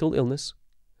a mental illness,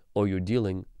 or you're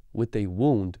dealing with a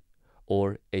wound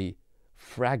or a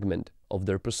fragment of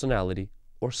their personality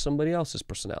or somebody else's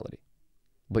personality.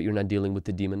 But you're not dealing with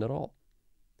the demon at all.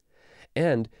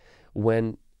 And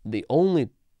when the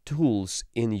only tools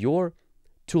in your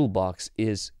toolbox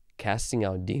is casting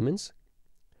out demons,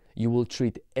 you will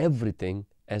treat everything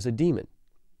as a demon.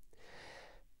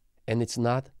 And it's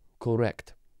not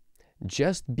correct.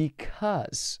 Just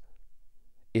because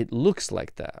it looks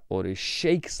like that or it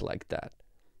shakes like that,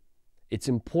 it's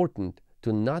important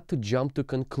not to jump to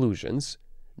conclusions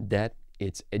that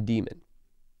it's a demon.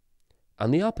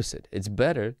 On the opposite, it's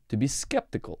better to be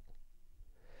skeptical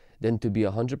than to be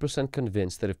 100%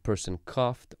 convinced that if a person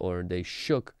coughed or they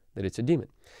shook, that it's a demon.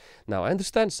 Now, I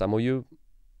understand some of you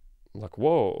like,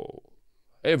 whoa,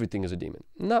 everything is a demon.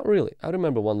 Not really. I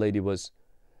remember one lady was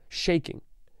shaking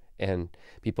and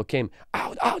people came,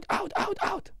 out, out, out, out,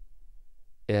 out.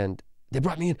 And they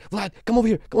brought me in. Vlad, come over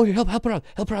here, help her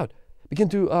out. Begin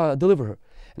to deliver her.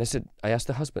 And I asked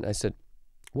the husband, I said,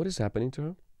 what is happening to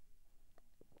her?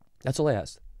 That's all I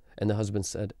asked. And the husband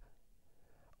said,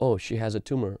 oh, she has a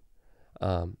tumor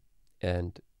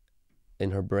and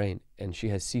in her brain, and she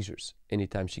has seizures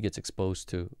anytime she gets exposed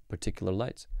to particular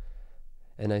lights.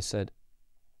 And I said,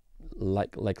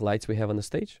 like lights we have on the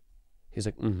stage? He's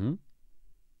like, mm-hmm.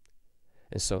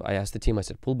 And so I asked the team, I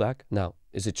said, pull back. Now,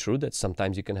 is it true that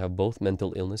sometimes you can have both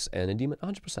mental illness and a demon?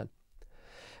 100%.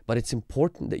 But it's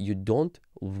important that you don't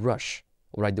rush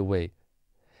right away,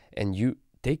 and you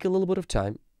take a little bit of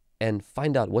time and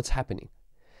find out what's happening.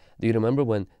 Do you remember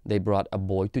when they brought a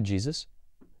boy to Jesus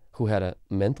who had a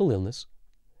mental illness?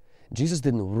 Jesus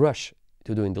didn't rush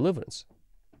to doing deliverance.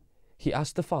 He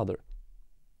asked the father,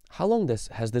 how long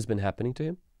has this been happening to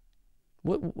him?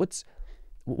 What's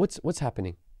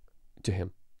happening to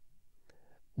him?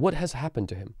 What has happened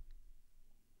to him?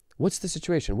 What's the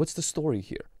situation? What's the story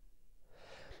here?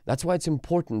 That's why it's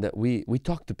important that we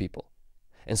talk to people.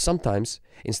 And sometimes,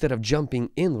 instead of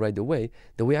jumping in right away,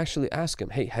 that we actually ask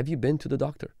them, hey, have you been to the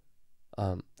doctor?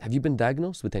 Have you been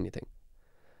diagnosed with anything?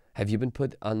 Have you been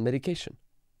put on medication?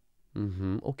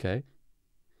 Okay.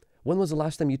 When was the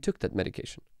last time you took that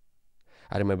medication?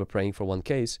 I remember praying for one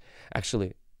case.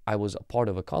 Actually, I was a part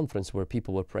of a conference where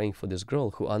people were praying for this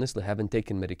girl who honestly haven't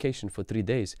taken medication for 3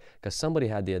 days because somebody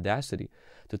had the audacity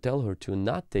to tell her to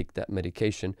not take that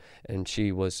medication, and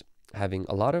she was having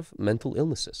a lot of mental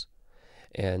illnesses.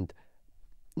 And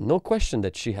no question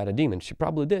that she had a demon. She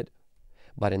probably did.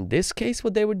 But in this case,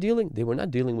 what they were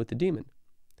not dealing with the demon.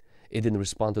 It didn't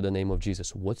respond to the name of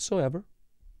Jesus whatsoever.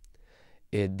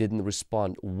 It didn't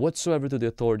respond whatsoever to the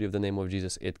authority of the name of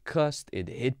Jesus. It cussed, it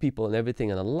hit people and everything,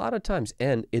 and a lot of times,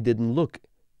 and it wouldn't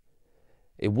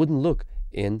look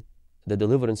in the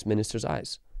deliverance minister's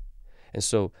eyes. And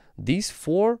so these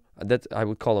four, that I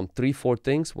would call them 3-4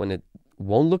 things, when it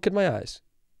won't look at my eyes,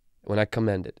 when I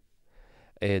command it,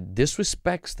 it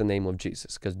disrespects the name of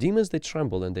Jesus, because demons, they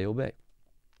tremble and they obey.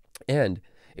 And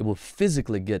it will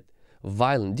physically get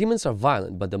violent. Demons are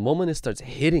violent, but the moment it starts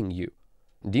hitting you,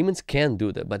 demons can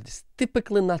do that, but it's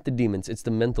typically not the demons. It's the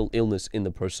mental illness in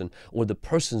the person, or the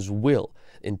person's will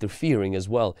interfering as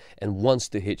well and wants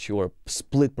to hit your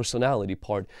split personality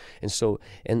part. And so,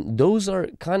 and those are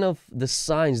kind of the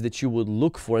signs that you would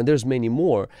look for, and there's many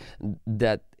more,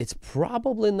 that it's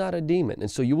probably not a demon.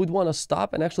 And so you would want to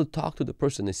stop and actually talk to the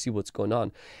person and see what's going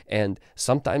on. And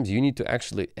sometimes you need to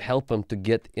actually help them to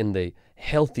get in the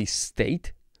healthy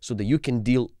state so that you can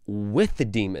deal with the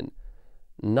demon,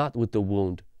 not with the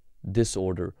wound,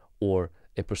 disorder, or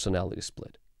a personality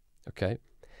split. Okay?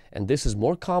 And this is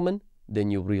more common than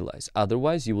you realize.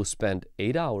 Otherwise, you will spend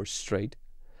 8 hours straight.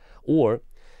 Or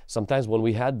sometimes when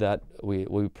we had that, we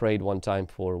prayed one time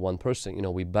for one person. You know,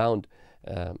 we bound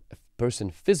a person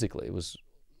physically.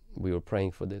 We were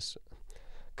praying for this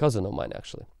cousin of mine,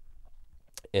 actually.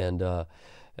 And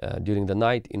during the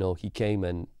night, you know, he came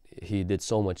and he did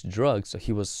so much drugs, so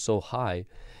he was so high,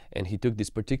 and he took these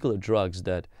particular drugs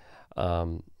that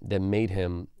made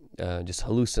him just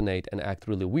hallucinate and act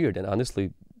really weird. And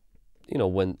honestly, you know,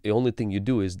 when the only thing you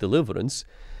do is deliverance,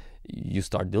 you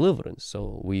start deliverance.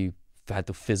 So we had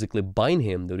to physically bind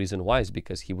him. The reason why is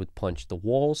because he would punch the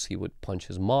walls, he would punch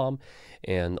his mom,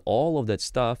 and all of that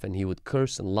stuff, and he would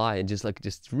curse and lie, and just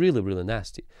really, really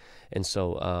nasty. And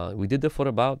so we did that for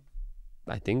about,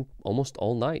 I think, almost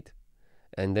all night.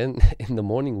 And then in the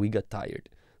morning, we got tired.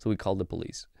 So we called the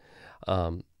police.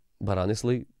 But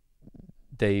honestly,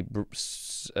 they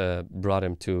brought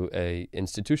him to a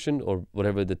institution, or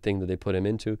whatever the thing that they put him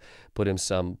into, put him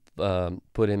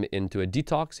into a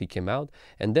detox. He came out,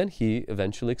 and then he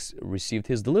eventually received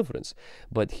his deliverance.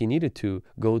 But he needed to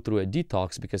go through a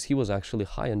detox because he was actually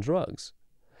high on drugs.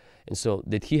 And so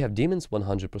did he have demons?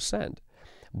 100%.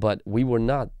 But we were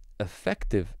not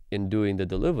effective in doing the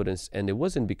deliverance, and it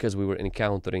wasn't because we were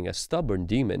encountering a stubborn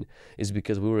demon. It's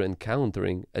because we were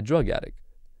encountering a drug addict,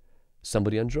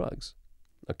 somebody on drugs.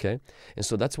 Okay? And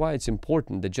so that's why it's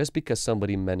important that just because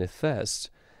somebody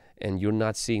manifests and you're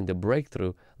not seeing the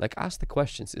breakthrough, like, ask the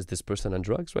questions. Is this person on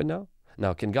drugs right now?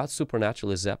 Now, can God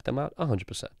supernaturally zap them out?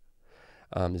 100%.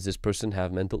 Does this person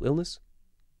have mental illness?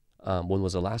 When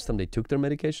was the last time they took their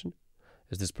medication?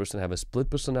 Does this person have a split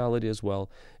personality as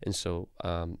well? And so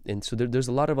there's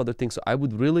a lot of other things. So I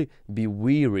would really be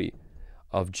weary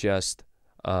of just,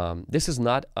 this is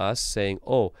not us saying,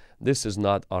 oh, this is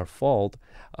not our fault,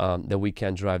 that we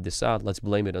can't drive this out. Let's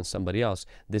blame it on somebody else.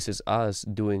 This is us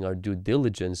doing our due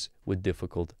diligence with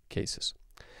difficult cases.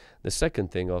 The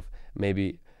second thing of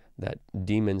maybe that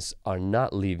demons are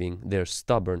not leaving, they're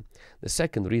stubborn. The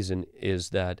second reason is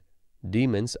that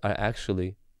demons are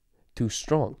actually too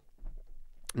strong.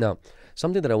 Now,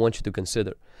 something that I want you to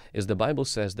consider is the Bible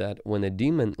says that when a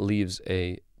demon leaves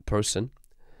a person,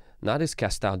 not is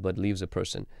cast out, but leaves a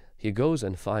person, he goes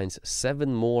and finds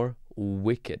 7 more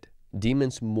wicked,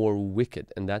 demons more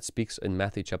wicked. And that speaks in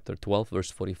Matthew chapter 12,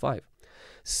 verse 45.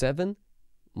 7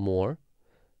 more,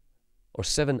 or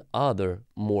 7 other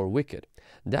more wicked.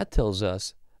 That tells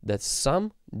us that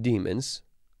some demons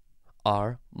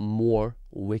are more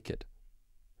wicked.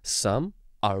 Some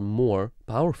are more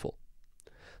powerful.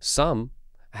 Some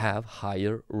have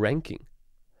higher ranking,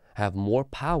 have more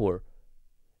power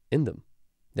in them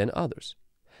than others.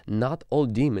 Not all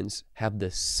demons have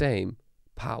the same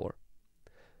power.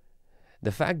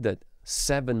 The fact that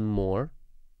 7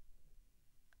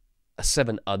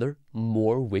 other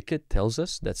more wicked tells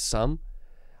us that some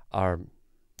are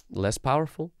less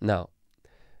powerful. Now,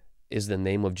 is the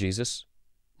name of Jesus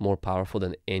more powerful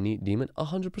than any demon?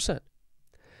 100%.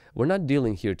 We're not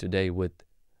dealing here today with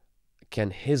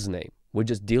can his name. We're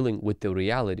just dealing with the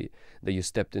reality that you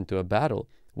stepped into a battle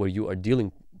where you are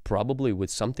dealing probably with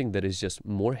something that is just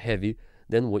more heavy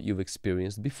than what you've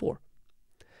experienced before.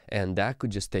 And that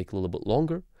could just take a little bit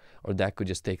longer, or that could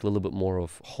just take a little bit more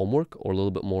of homework, or a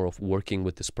little bit more of working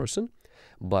with this person.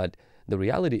 But the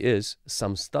reality is,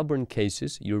 some stubborn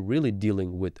cases, you're really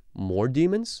dealing with more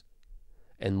demons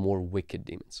and more wicked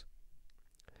demons.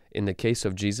 In the case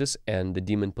of Jesus and the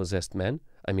demon-possessed man,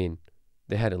 I mean,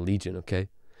 they had a legion, okay?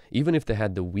 Even if they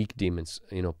had the weak demons,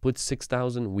 put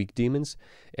 6,000 weak demons,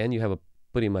 and you have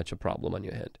pretty much a problem on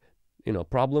your hand.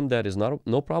 Problem that is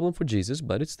no problem for Jesus,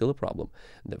 but it's still a problem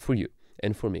for you.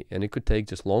 and for me. And it could take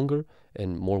just longer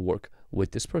and more work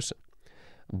with this person.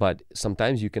 But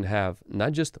sometimes you can have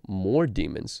not just more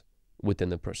demons within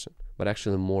the person, but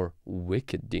actually more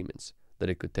wicked demons, that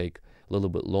it could take a little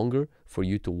bit longer for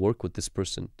you to work with this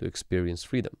person to experience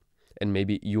freedom. And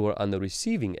maybe you are on the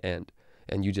receiving end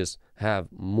and you just have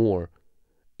more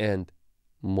and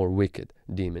more wicked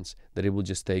demons, that it will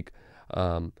just take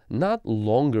not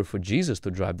longer for Jesus to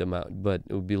drive them out, but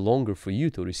it will be longer for you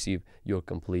to receive your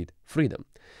complete freedom.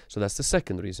 So that's the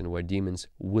second reason why demons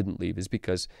wouldn't leave, is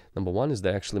because number one is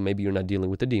that actually maybe you're not dealing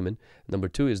with a demon. Number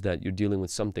two is that you're dealing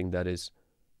with something that is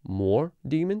more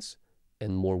demons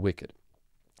and more wicked.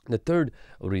 The third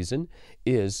reason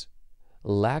is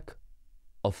lack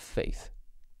of faith.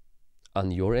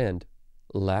 On your end,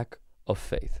 lack of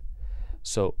faith.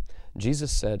 So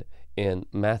Jesus said in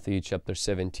Matthew chapter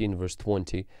 17 verse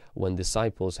 20, when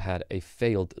disciples had a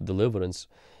failed deliverance,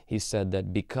 he said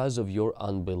that because of your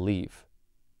unbelief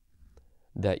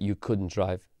that you couldn't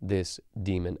drive this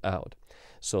demon out.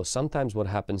 So sometimes what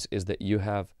happens is that you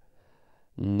have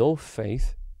no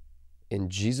faith in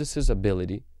Jesus's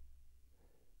ability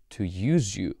to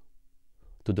use you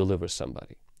to deliver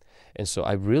somebody. And so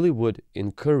I really would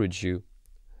encourage you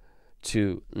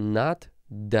to not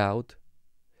doubt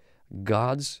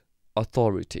God's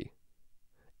authority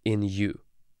in you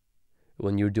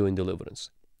when you're doing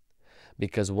deliverance.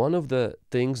 Because one of the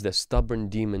things that stubborn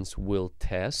demons will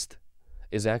test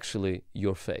is actually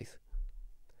your faith.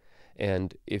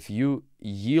 And if you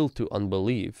yield to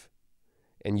unbelief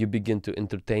and you begin to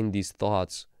entertain these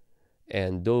thoughts,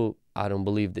 and though I don't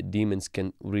believe that demons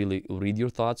can really read your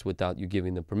thoughts without you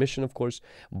giving them permission, of course,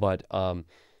 but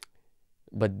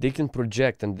they can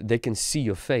project and they can see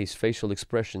your face, facial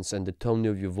expressions, and the tone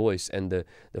of your voice, and the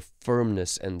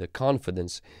firmness and the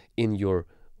confidence in your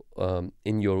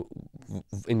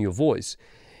voice.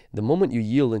 The moment you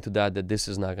yield into that this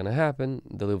is not going to happen,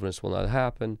 deliverance will not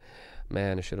happen,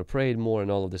 man, I should have prayed more,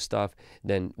 and all of this stuff,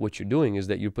 then what you're doing is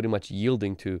that you're pretty much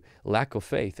yielding to lack of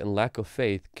faith, and lack of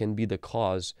faith can be the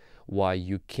cause why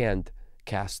you can't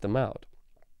cast them out.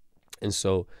 And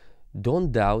so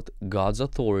don't doubt God's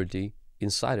authority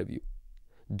inside of you.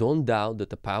 Don't doubt that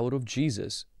the power of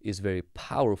Jesus is very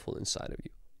powerful inside of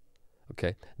you.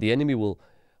 Okay? The enemy will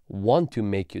want to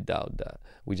make you doubt that.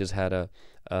 We just had a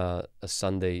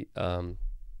Sunday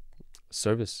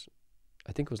service,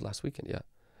 I think it was last weekend, yeah.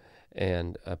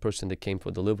 And a person that came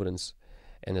for deliverance,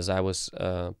 and as I was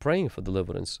praying for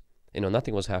deliverance,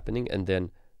 nothing was happening, and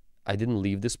then I didn't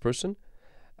leave this person.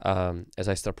 As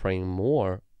I start praying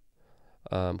more,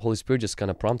 Holy Spirit just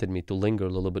kind of prompted me to linger a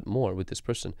little bit more with this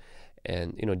person,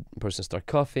 and the person started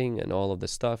coughing and all of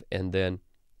this stuff, and then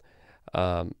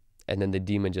the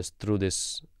demon just threw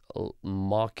this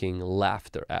mocking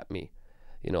laughter at me,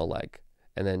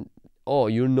 and then, oh,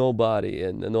 you're nobody,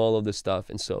 and all of this stuff.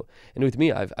 And so, and with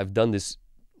me, I've done this,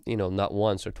 not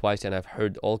once or twice, and I've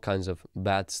heard all kinds of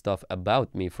bad stuff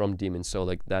about me from demons. So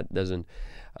that doesn't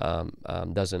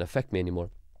affect me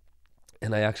anymore.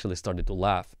 And I actually started to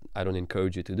laugh. I don't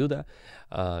encourage you to do that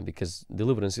because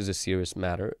deliverance is a serious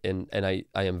matter, and I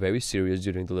am very serious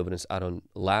during deliverance. I don't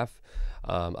laugh,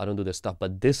 I don't do this stuff.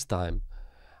 But this time,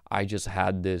 I just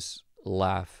had this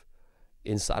laugh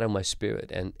inside of my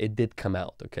spirit, and it did come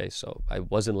out. Okay, so I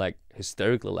wasn't like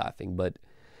hysterically laughing, but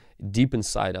deep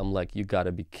inside, I'm like, you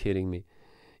gotta be kidding me,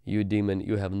 you demon!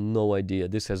 You have no idea.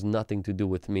 This has nothing to do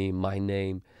with me, my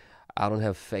name. I don't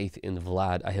have faith in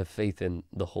Vlad. I have faith in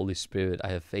the Holy Spirit. I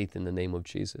have faith in the name of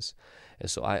Jesus. And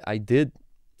so I did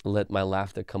let my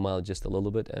laughter come out just a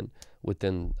little bit, and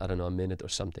within, I don't know, a minute or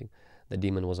something, the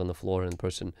demon was on the floor, and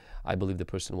I believe the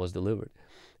person was delivered.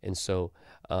 And so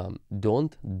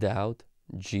don't doubt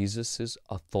Jesus's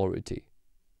authority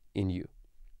in you.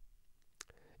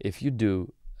 If you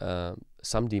do,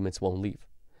 some demons won't leave.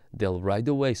 They'll right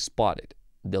away spot it.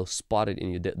 They'll spot it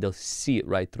in you. They'll see it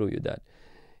right through you that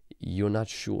you're not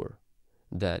sure,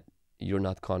 that you're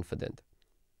not confident,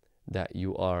 that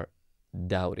you are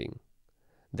doubting,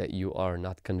 that you are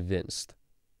not convinced,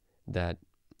 that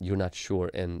you're not sure,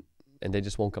 and they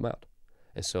just won't come out.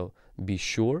 And so be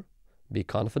sure, be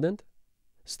confident,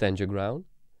 stand your ground,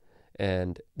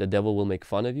 and the devil will make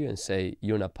fun of you and say,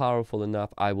 you're not powerful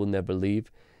enough, I will never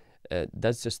leave.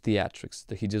 That's just theatrics.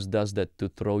 He just does that to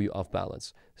throw you off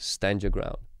balance. Stand your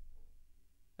ground.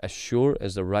 As sure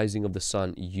as the rising of the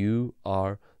sun, you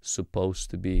are supposed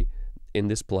to be in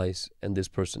this place, and this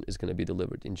person is going to be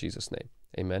delivered in Jesus' name.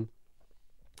 Amen.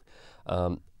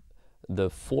 The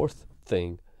fourth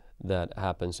thing that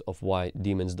happens of why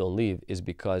demons don't leave is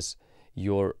because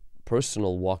your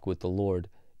personal walk with the Lord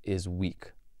is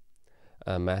weak.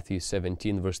 Matthew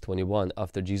 17 verse 21,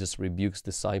 after Jesus rebukes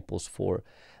disciples for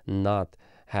not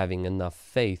having enough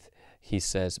faith, he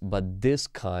says, but this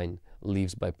kind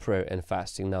lives by prayer and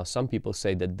fasting. Now, some people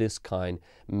say that this kind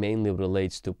mainly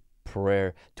relates to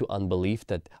prayer, to unbelief,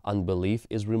 that unbelief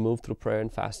is removed through prayer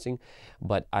and fasting.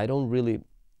 But I don't really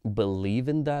believe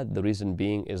in that. The reason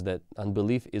being is that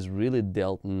unbelief is really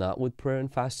dealt not with prayer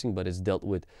and fasting, but it's dealt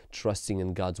with trusting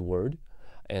in God's word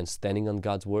and standing on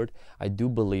God's word. I do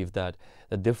believe that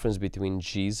the difference between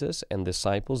Jesus and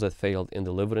disciples that failed in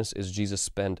deliverance is Jesus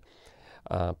spent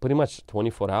pretty much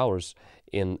 24 hours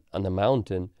on a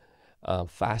mountain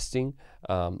fasting,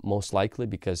 most likely,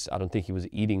 because I don't think he was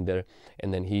eating there,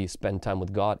 and then he spent time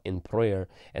with God in prayer,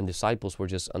 and disciples were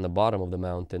just on the bottom of the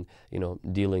mountain,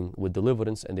 dealing with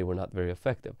deliverance, and they were not very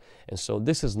effective. And so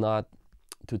this is not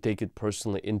to take it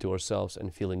personally into ourselves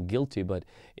and feeling guilty, but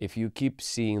if you keep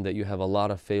seeing that you have a lot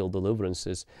of failed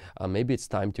deliverances, maybe it's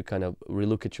time to kind of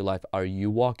relook at your life. Are you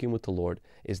walking with the Lord?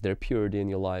 Is there purity in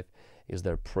your life? Is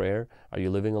there prayer? Are you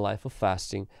living a life of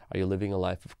fasting? Are you living a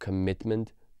life of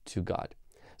commitment to God?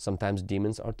 Sometimes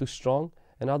demons are too strong,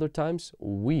 and other times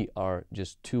we are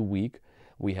just too weak.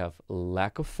 We have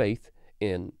lack of faith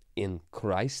in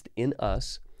Christ in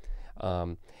us,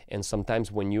 and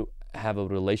sometimes when you have a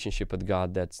relationship with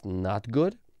God that's not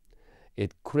good,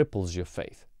 it cripples your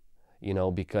faith,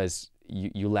 because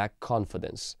you lack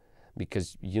confidence,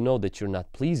 because you know that you're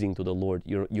not pleasing to the Lord.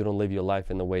 You don't live your life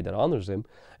in a way that honors Him,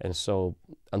 and so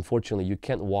unfortunately you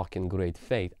can't walk in great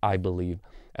faith, I believe,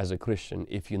 as a Christian,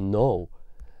 if you know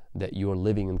that you are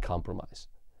living in compromise.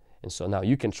 And so now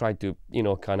you can try to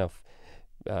kind of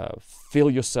fill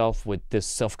yourself with this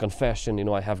self-confession,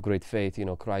 I have great faith,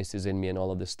 Christ is in me, and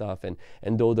all of this stuff, and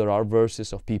though there are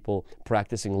verses of people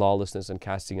practicing lawlessness and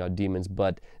casting out demons,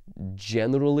 but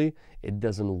generally it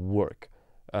doesn't work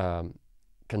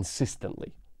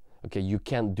consistently. Okay, you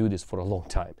can't do this for a long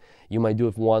time. You might do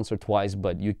it once or twice,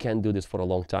 but you can't do this for a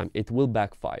long time. It will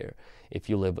backfire if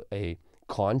you live a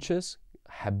conscious,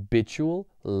 habitual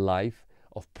life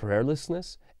of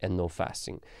prayerlessness and no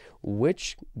fasting,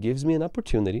 which gives me an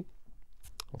opportunity.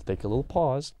 I'll take a little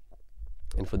pause.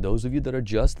 And for those of you that are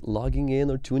just logging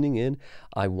in or tuning in,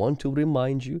 I want to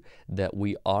remind you that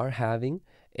we are having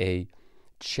a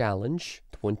challenge,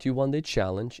 21-day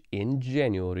challenge in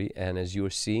January. And as you're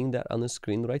seeing that on the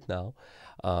screen right now,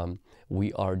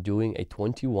 we are doing a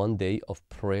 21-day of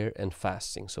prayer and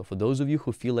fasting. So for those of you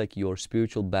who feel like your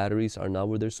spiritual batteries are not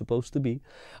where they're supposed to be,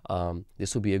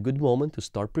 this will be a good moment to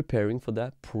start preparing for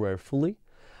that prayerfully.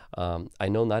 I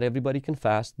know not everybody can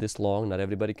fast this long, not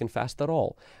everybody can fast at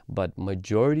all, but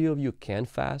majority of you can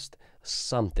fast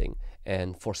something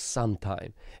and for some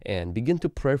time, and begin to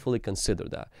prayerfully consider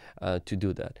that, to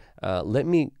do that. Let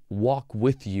me walk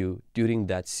with you during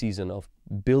that season of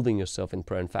building yourself in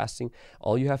prayer and fasting.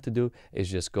 All you have to do is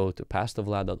just go to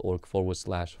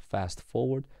pastorvlad.org/fast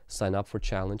forward, sign up for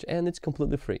challenge, and it's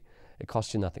completely free. It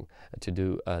costs you nothing to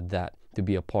do that, to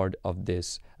be a part of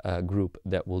this group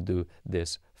that will do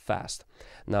this fast.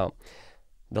 Now,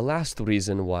 the last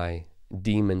reason why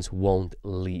demons won't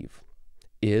leave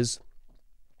is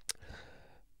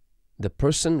the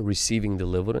person receiving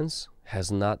deliverance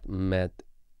has not met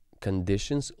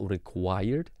conditions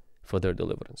required for their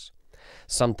deliverance.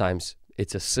 Sometimes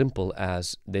it's as simple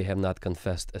as they have not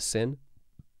confessed a sin,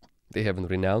 they haven't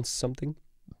renounced something,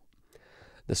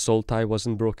 the soul tie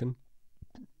wasn't broken,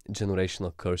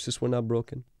 generational curses were not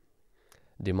broken,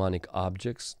 demonic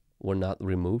objects were not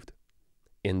removed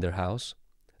in their house.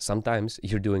 Sometimes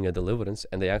you're doing a deliverance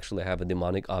and they actually have a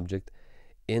demonic object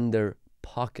in their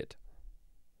pocket.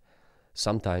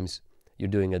 Sometimes you're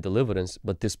doing a deliverance,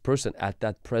 but this person at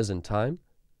that present time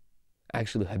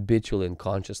actually habitually and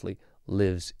consciously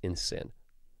lives in sin,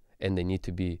 and they need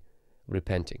to be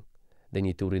repenting. They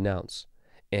need to renounce,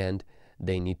 and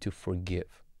they need to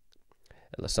forgive.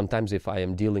 Sometimes if I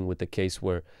am dealing with a case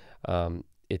where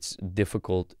it's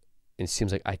difficult, it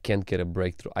seems like I can't get a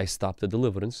breakthrough, I stop the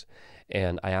deliverance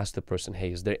and I ask the person,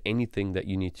 hey, is there anything that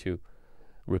you need to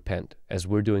repent? As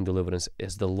we're doing deliverance,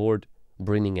 is the Lord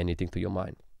bringing anything to your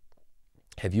mind?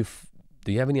 Do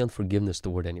you have any unforgiveness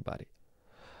toward anybody?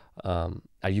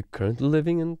 Are you currently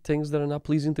living in things that are not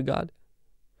pleasing to God?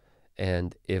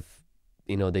 And if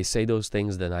they say those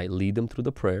things, then I lead them through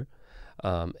the prayer,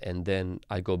 and then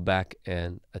I go back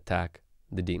and attack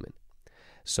the demon.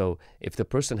 So if the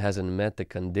person hasn't met the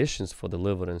conditions for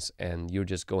deliverance and you're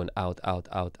just going out,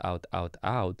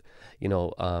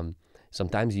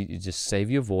 sometimes you just save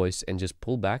your voice and just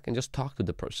pull back and just talk to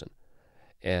the person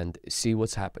and see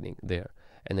what's happening there.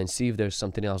 And then see if there's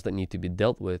something else that needs to be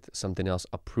dealt with, something else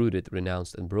uprooted,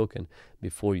 renounced, and broken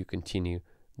before you continue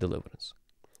deliverance.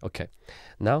 Okay,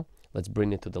 now let's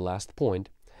bring it to the last point.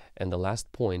 And the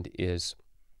last point is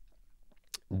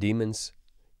demons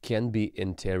can be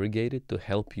interrogated to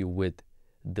help you with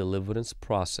deliverance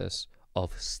process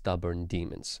of stubborn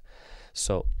demons.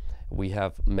 So we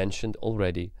have mentioned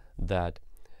already that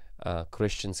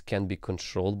Christians can be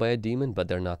controlled by a demon, but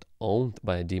they're not owned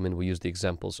by a demon. We use the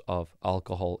examples of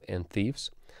alcohol and thieves.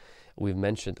 We've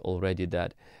mentioned already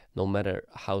that no matter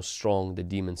how strong the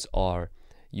demons are,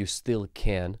 you still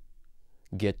can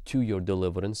get to your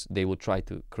deliverance. They will try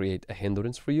to create a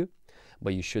hindrance for you,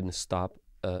 but you shouldn't stop,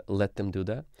 let them do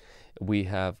that. We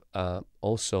have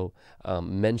also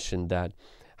mentioned that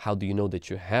how do you know that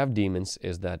you have demons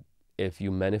is that if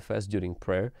you manifest during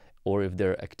prayer, or if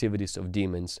there are activities of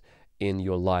demons in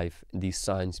your life, these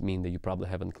signs mean that you probably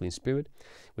have an unclean spirit.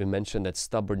 We mentioned that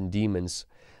stubborn demons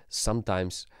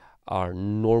sometimes are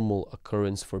normal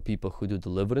occurrence for people who do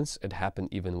deliverance. It happened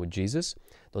even with Jesus.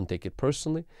 Don't take it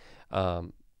personally.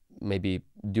 Maybe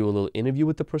do a little interview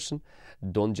with the person.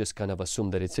 Don't just kind of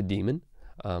assume that it's a demon.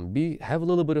 Have a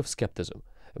little bit of skepticism,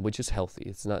 which is healthy.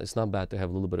 It's not bad to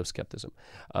have a little bit of skepticism.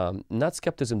 Not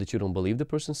skepticism that you don't believe the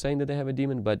person saying that they have a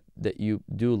demon, but that you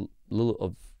do a little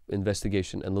of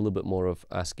investigation and a little bit more of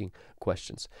asking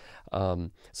questions.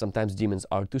 Sometimes demons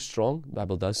are too strong. The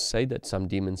Bible does say that some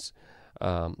demons,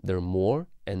 there are more,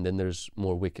 and then there's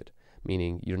more wicked.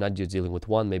 Meaning you're not just dealing with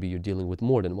one, maybe you're dealing with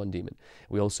more than one demon.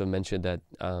 We also mentioned that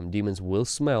demons will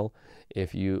smell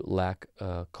if you lack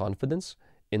confidence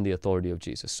in the authority of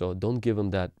Jesus. So don't give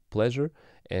them that pleasure,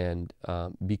 and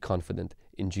be confident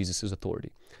in Jesus'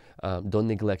 authority. Don't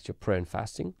neglect your prayer and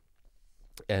fasting,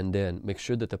 and then make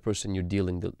sure that the person you're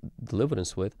dealing the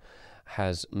deliverance with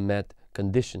has met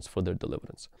conditions for their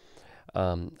deliverance.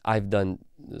 I've done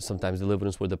sometimes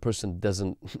deliverance where the person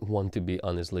doesn't want to be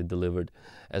honestly delivered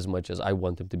as much as I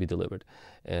want them to be delivered.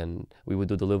 And we would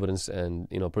do deliverance, and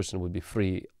a person would be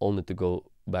free only to go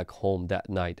back home that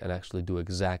night and actually do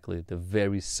exactly the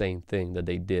very same thing that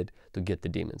they did to get the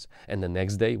demons. And the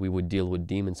next day we would deal with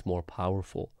demons more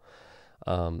powerful.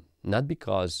 Not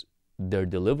because their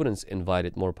deliverance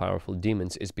invited more powerful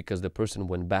demons, it's because the person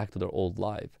went back to their old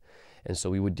life. And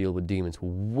so we would deal with demons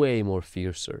way more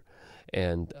fiercer.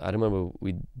 And I remember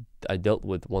I dealt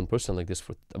with one person like this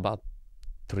for about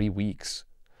 3 weeks,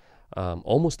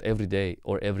 almost every day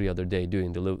or every other day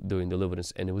doing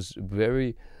deliverance, and it was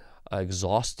very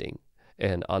exhausting.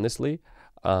 And honestly,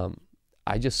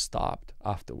 I just stopped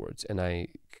afterwards, and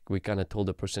we kind of told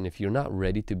the person, if you're not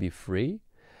ready to be free,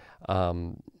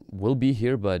 we'll be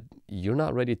here, but you're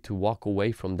not ready to walk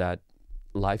away from that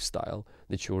lifestyle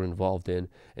that you were involved in,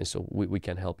 and so we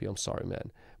can help you. I'm sorry,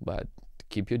 man, but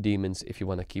keep your demons if you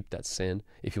want to keep that sin,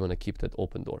 if you want to keep that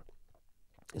open door.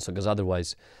 And so, because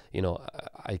otherwise,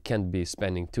 I can't be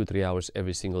spending 2-3 hours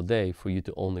every single day for you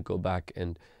to only go back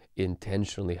and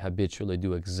intentionally, habitually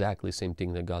do exactly the same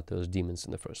thing that got those demons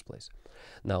in the first place.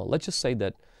 Now, let's just say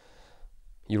that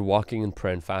you're walking in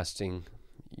prayer and fasting,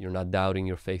 you're not doubting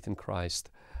your faith in Christ,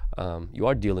 you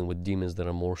are dealing with demons that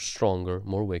are more stronger,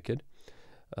 more wicked.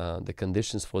 The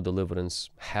conditions for deliverance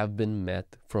have been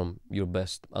met from your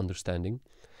best understanding.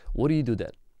 What do you do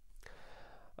then?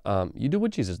 You do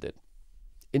what Jesus did.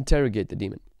 Interrogate the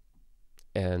demon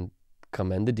and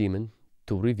command the demon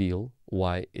to reveal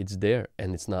why it's there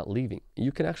and it's not leaving.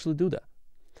 You can actually do that.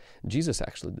 Jesus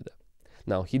actually did that.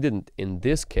 Now, he didn't, in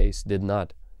this case, did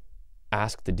not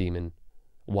ask the demon,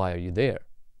 why are you there?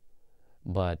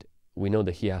 But we know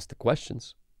that he asked the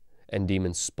questions and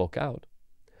demons spoke out.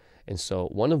 And so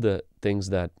one of the things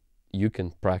that you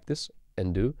can practice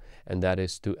and do, and that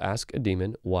is to ask a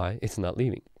demon why it's not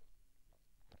leaving.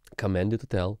 Command it to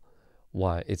tell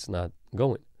why it's not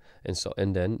going.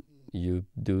 And then you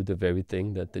do the very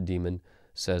thing that the demon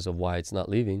says of why it's not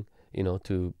leaving,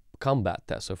 to combat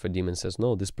that. So if a demon says,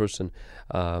 no, this person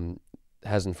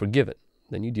hasn't forgiven,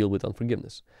 then you deal with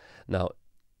unforgiveness. Now,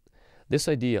 this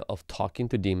idea of talking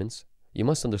to demons, you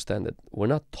must understand that we're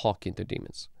not talking to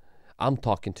demons. I'm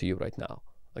talking to you right now,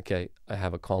 okay? I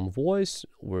have a calm voice.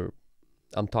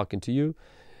 I'm talking to you.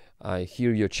 I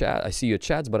hear your chat. I see your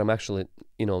chats, but I'm actually,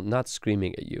 not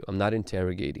screaming at you. I'm not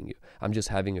interrogating you. I'm just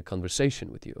having a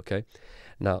conversation with you, okay?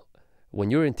 Now,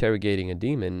 when you're interrogating a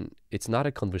demon, it's not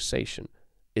a conversation.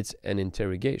 It's an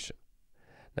interrogation.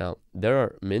 Now, there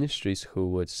are ministries who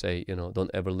would say,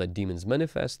 don't ever let demons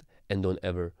manifest, and don't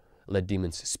ever let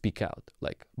demons speak out.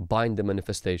 Like, bind the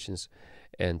manifestations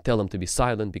and tell them to be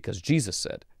silent, because Jesus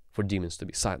said for demons to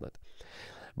be silent.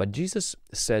 But Jesus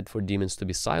said for demons to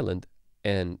be silent,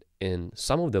 and in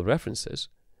some of the references,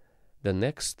 the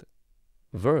next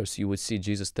verse, you would see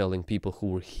Jesus telling people who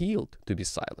were healed to be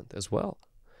silent as well,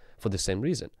 for the same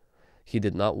reason. He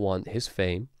did not want his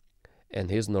fame and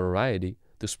his notoriety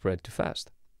to spread too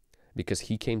fast, because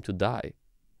he came to die,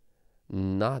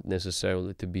 not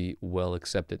necessarily to be well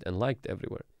accepted and liked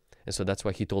everywhere. And so that's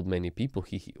why he told many people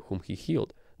whom he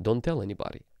healed, don't tell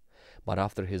anybody. But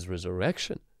after his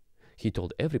resurrection, he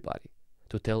told everybody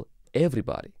to tell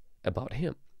everybody about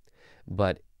him.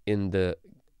 But in the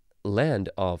land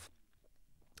of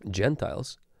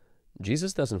Gentiles,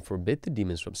 Jesus doesn't forbid the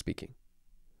demons from speaking,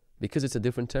 because it's a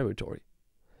different territory.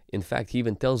 In fact, he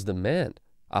even tells the man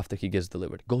after he gets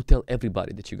delivered, go tell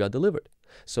everybody that you got delivered.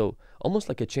 So almost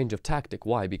like a change of tactic.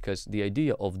 Why? Because the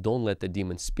idea of don't let the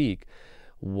demon speak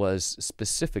was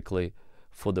specifically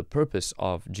for the purpose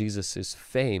of Jesus's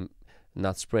fame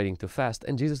not spreading too fast.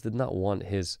 And Jesus did not want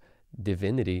his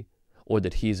divinity, or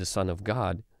that he is a son of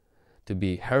God, to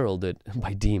be heralded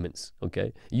by demons,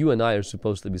 okay? You and I are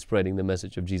supposed to be spreading the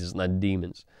message of Jesus, not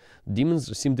demons.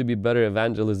 Demons seem to be better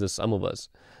evangelists than some of us,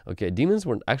 okay? Demons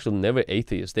were actually never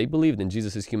atheists. They believed in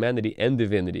Jesus' humanity and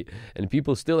divinity, and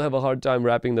people still have a hard time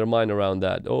wrapping their mind around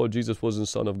that. Oh, Jesus wasn't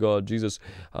Son of God. Jesus,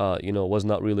 was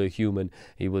not really a human.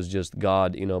 He was just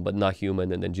God, but not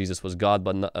human. And then Jesus was God,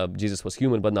 but not, Jesus was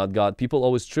human, but not God. People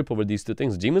always trip over these two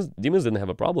things. Demons didn't have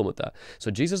a problem with that. So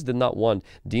Jesus did not want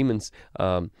demons'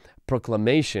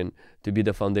 proclamation to be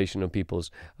the foundation of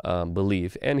people's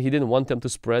belief, and he didn't want them to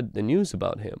spread the news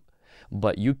about him.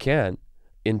 But you can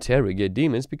interrogate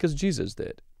demons, because Jesus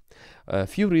did. A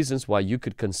few reasons why you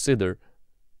could consider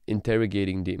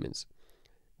interrogating demons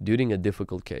during a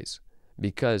difficult case,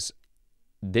 because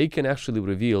they can actually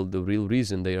reveal the real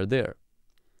reason they are there.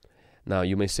 Now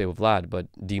you may say, well, Vlad, but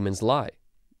demons lie.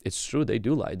 It's true, they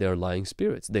do lie. They are lying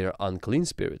spirits. They are unclean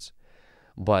spirits.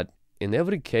 But in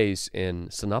every case in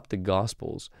Synoptic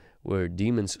Gospels where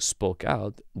demons spoke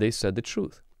out, they said the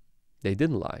truth. They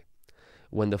didn't lie.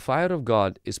 When the fire of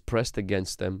God is pressed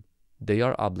against them, they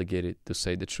are obligated to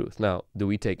say the truth. Now, do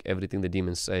we take everything the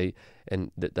demons say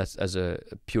and that's as a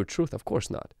pure truth? Of course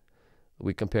not.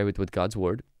 We compare it with God's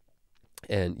word,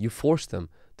 and you force them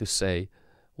to say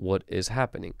what is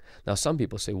happening. Now, some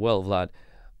people say, well, Vlad,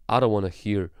 I don't want to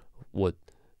hear what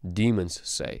demons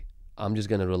say. I'm just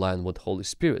going to rely on what Holy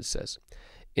Spirit says.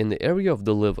 In the area of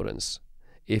deliverance,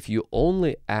 if you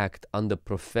only act on the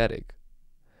prophetic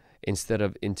instead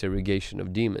of interrogation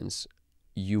of demons,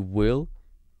 you will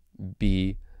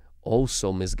be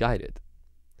also misguided.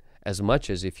 As much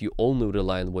as if you only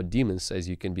rely on what demons says,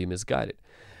 you can be misguided.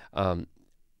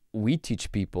 We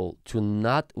teach people to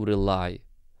not rely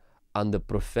on the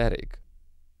prophetic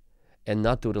and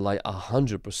not to rely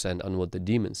 100% on what the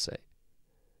demons say.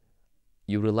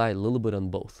 You rely a little bit on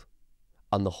both,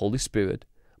 on the Holy Spirit,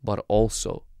 but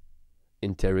also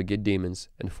interrogate demons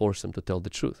and force them to tell the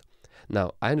truth.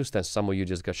 Now, I understand some of you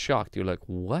just got shocked. You're like,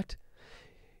 what?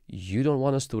 You don't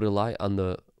want us to rely on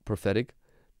the prophetic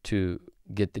to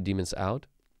get the demons out?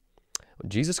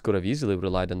 Jesus could have easily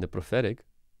relied on the prophetic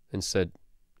and said,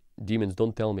 demons,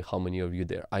 don't tell me how many of you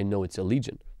there. I know it's a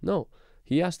legion. No,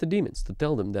 he asked the demons to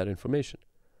tell them that information.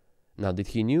 Now, did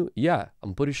he knew? Yeah,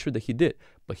 I'm pretty sure that he did,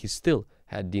 but he still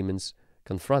had demons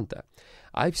confront that.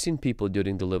 I've seen people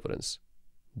during deliverance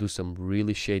do some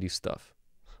really shady stuff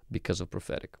because of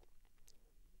prophetic.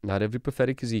 Not every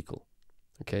prophetic is equal.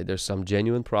 Okay, there's some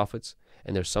genuine prophets,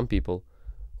 and there's some people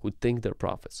who think they're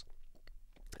prophets.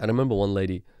 I remember one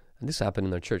lady, and this happened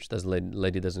in our church. This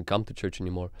lady doesn't come to church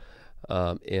anymore,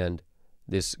 and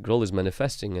this girl is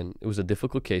manifesting, and it was a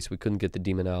difficult case. We couldn't get the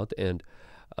demon out, and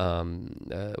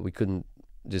we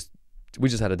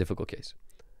just had a difficult case.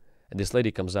 And this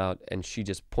lady comes out, and she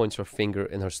just points her finger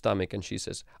in her stomach, and she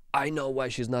says, I know why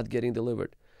she's not getting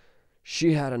delivered.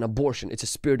 She had an abortion. It's a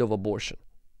spirit of abortion.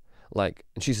 And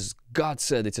she says, God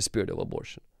said it's a spirit of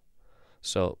abortion.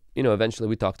 So, eventually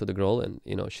we talked to the girl, and,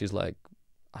 she's like,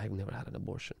 I've never had an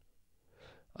abortion.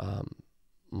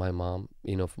 My mom,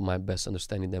 from my best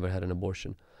understanding, never had an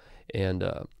abortion. And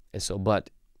so, but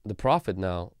the prophet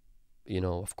now,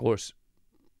 of course,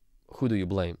 who do you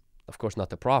blame? Of course, not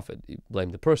the prophet. You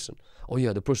blame the person. Oh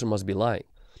yeah, the person must be lying.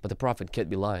 But the prophet can't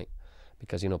be lying,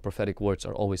 because, prophetic words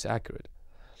are always accurate.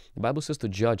 The Bible says to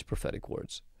judge prophetic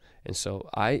words. And so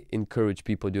I encourage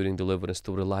people during deliverance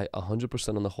to rely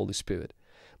 100% on the Holy Spirit.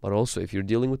 But also, if you're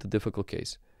dealing with a difficult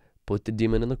case, put the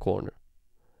demon in the corner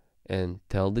and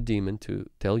tell the demon to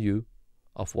tell you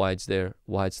of why it's there,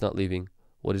 why it's not leaving,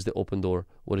 what is the open door,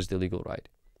 what is the legal right.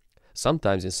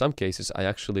 Sometimes, in some cases,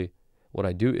 what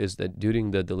I do is that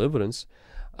during the deliverance,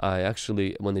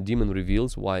 when the demon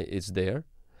reveals why it's there,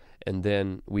 and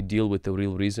then we deal with the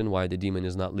real reason why the demon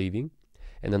is not leaving,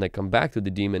 and then I come back to the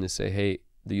demon and say, hey,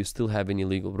 do you still have any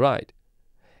legal right?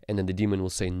 And then the demon will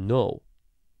say no.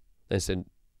 I said,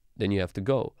 then you have to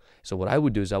go. So what I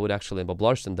would do is I would actually, and Bob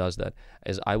Larson does that,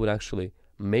 is I would actually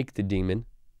make the demon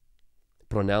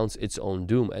pronounce its own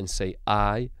doom and say,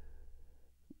 I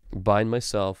bind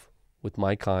myself with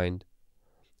my kind,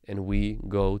 and we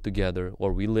go together,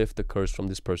 or we lift the curse from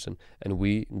this person, and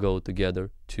we go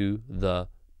together to the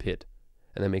pit.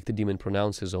 And I make the demon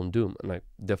pronounce his own doom. And I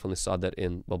definitely saw that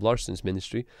in Bob Larson's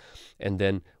ministry. And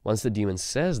then once the demon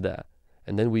says that,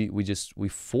 and then we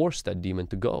force that demon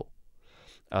to go.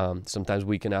 Sometimes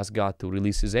we can ask God to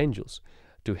release his angels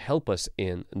to help us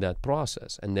in that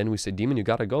process. And then we say, demon, you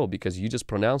got to go, because you just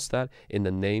pronounced that in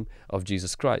the name of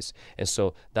Jesus Christ. And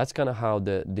so that's kind of how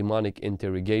the demonic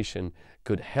interrogation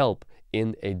could help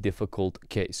in a difficult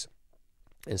case.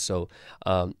 And so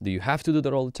do you have to do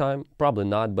that all the time? Probably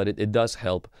not, but it does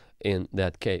help in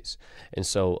that case. And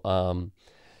so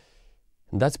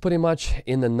that's pretty much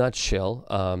in a nutshell.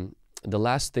 The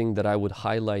last thing that I would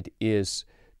highlight is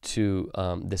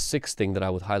the sixth thing that I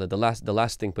would highlight, the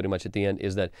last thing pretty much at the end,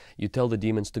 is that you tell the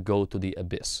demons to go to the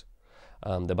abyss.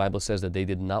 The Bible says that they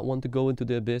did not want to go into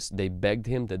the abyss. They begged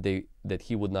him that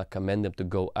he would not command them to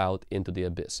go out into the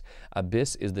abyss.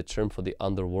 Abyss is the term for the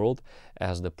underworld,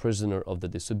 as the prisoner of the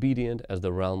disobedient, as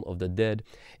the realm of the dead.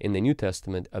 In the New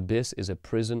Testament, abyss is a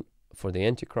prison for the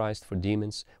Antichrist, for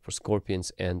demons, for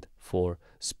scorpions, and for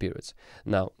spirits.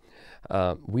 Now,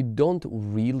 we don't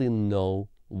really know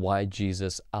why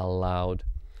Jesus allowed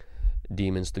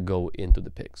demons to go into the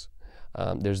pigs.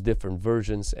 There's different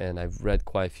versions, and I've read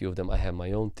quite a few of them. I have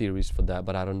my own theories for that,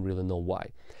 but I don't really know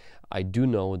why. I do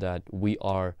know that we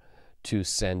are to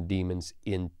send demons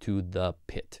into the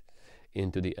pit,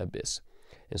 into the abyss,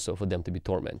 and so for them to be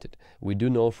tormented. We do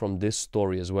know from this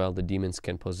story as well that demons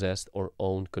can possess or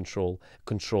own, control,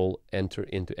 enter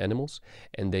into animals,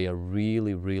 and they are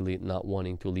really, really not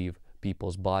wanting to leave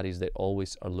people's bodies. They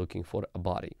always are looking for a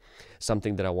body.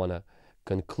 Something that I want to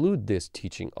conclude this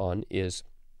teaching on is,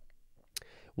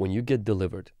 when you get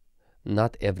delivered,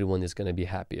 not everyone is going to be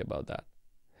happy about that.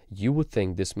 You would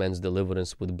think this man's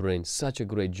deliverance would bring such a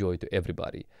great joy to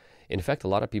everybody. In fact, a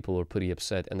lot of people were pretty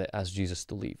upset, and they asked Jesus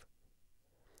to leave.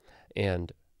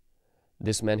 And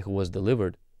this man who was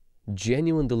delivered,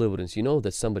 genuine deliverance, you know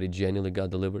that somebody genuinely got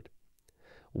delivered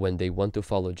when they want to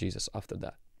follow Jesus after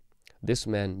that. This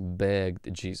man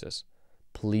begged Jesus,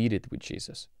 pleaded with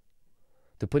Jesus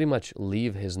to pretty much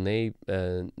leave his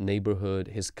neighborhood,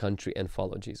 his country, and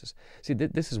follow Jesus. See,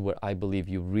 this is where I believe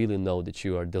you really know that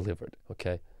you are delivered,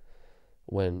 okay?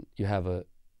 When you have a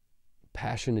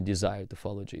passionate desire to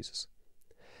follow Jesus.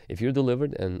 If you're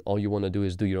delivered and all you want to do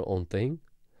is do your own thing,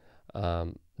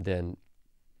 then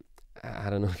I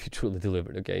don't know if you're truly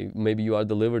delivered, okay? Maybe you are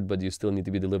delivered, but you still need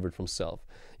to be delivered from self.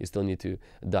 You still need to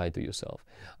die to yourself.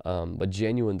 But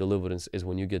genuine deliverance is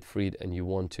when you get freed and you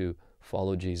want to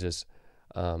follow Jesus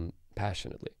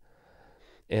passionately.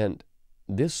 And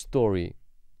this story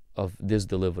of this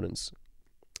deliverance,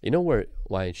 you know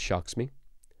why it shocks me?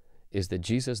 Is that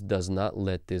Jesus does not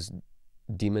let this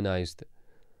demonized,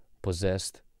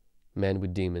 possessed man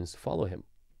with demons follow him.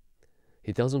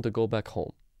 He tells him to go back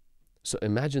home. So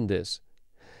imagine this.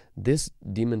 This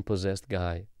demon-possessed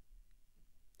guy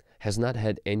has not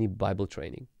had any Bible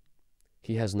training.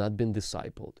 He has not been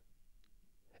discipled.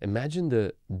 Imagine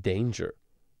the danger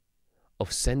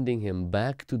of sending him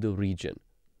back to the region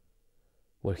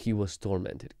where he was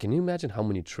tormented. Can you imagine how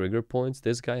many trigger points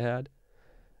this guy had?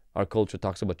 Our culture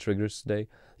talks about triggers today,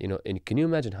 and can you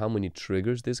imagine how many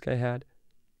triggers this guy had?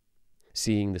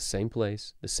 Seeing the same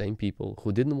place, the same people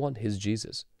who didn't want his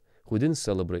Jesus, who didn't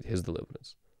celebrate his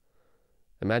deliverance.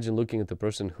 Imagine looking at the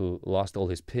person who lost all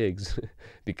his pigs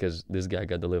because this guy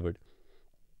got delivered.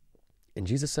 And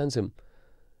Jesus sends him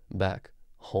back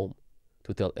home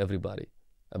to tell everybody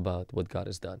about what God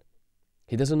has done.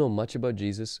 He doesn't know much about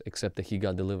Jesus except that he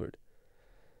got delivered.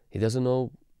 He doesn't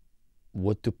know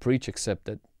what to preach except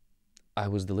that I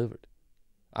was delivered.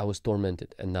 I was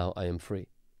tormented and now I am free.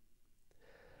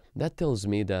 That tells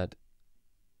me that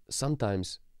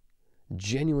sometimes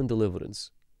genuine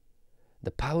deliverance,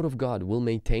 the power of God will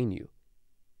maintain you.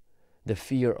 The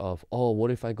fear of, oh,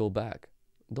 what if I go back?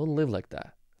 Don't live like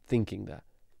that, thinking that.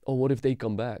 Oh, what if they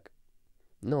come back?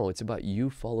 No, it's about you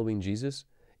following Jesus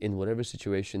in whatever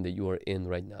situation that you are in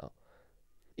right now.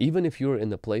 Even if you're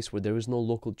in a place where there is no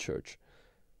local church,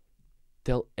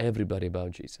 tell everybody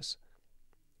about Jesus.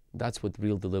 That's what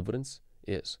real deliverance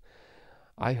is.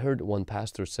 I heard one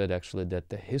pastor said actually that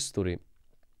the history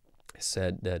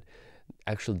said that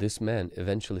actually this man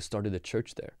eventually started a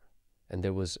church there. And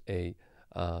there was a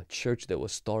church that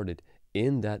was started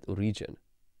in that region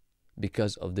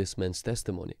because of this man's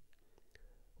testimony.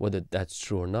 Whether that's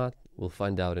true or not, we'll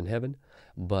find out in heaven.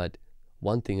 But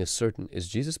one thing is certain, is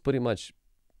Jesus pretty much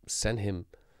sent him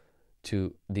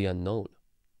to the unknown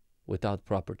without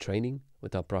proper training,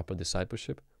 without proper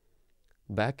discipleship,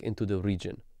 back into the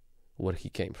region where he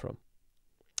came from.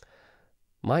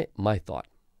 My thought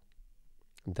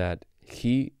that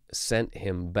he sent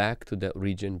him back to that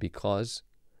region because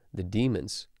the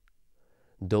demons,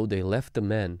 though they left the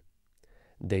man,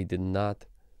 they did not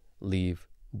leave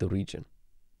the region.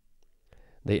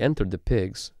 They entered the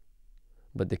pigs,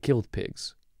 but they killed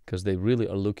pigs because they really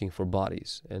are looking for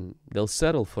bodies, and they'll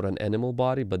settle for an animal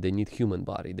body, but they need human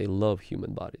body. They love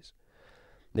human bodies.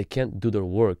 They can't do their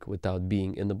work without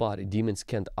being in the body. Demons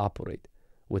can't operate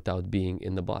without being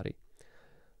in the body.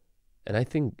 And I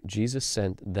think Jesus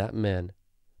sent that man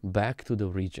back to the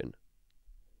region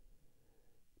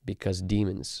because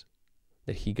demons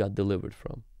that he got delivered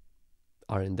from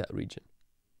are in that region.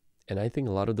 And I think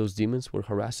a lot of those demons were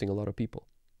harassing a lot of people,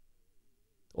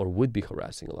 or would be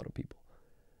harassing a lot of people.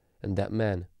 And that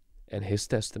man and his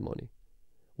testimony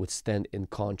would stand in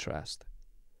contrast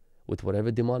with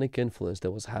whatever demonic influence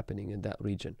that was happening in that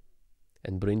region,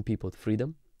 and bring people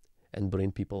freedom and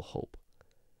bring people hope.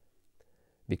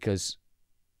 Because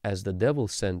as the devil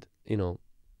sent,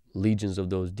 legions of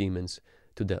those demons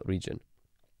to that region,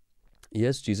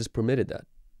 yes, Jesus permitted that.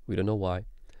 We don't know why,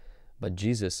 but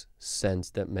Jesus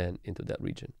sends that man into that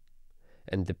region.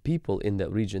 And the people in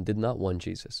that region did not want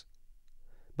Jesus,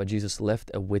 but Jesus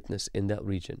left a witness in that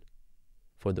region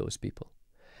for those people.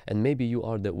 And maybe you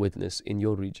are that witness in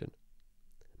your region.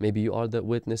 Maybe you are that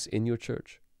witness in your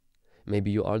church.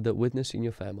 Maybe you are that witness in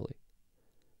your family,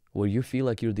 where you feel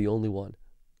like you're the only one.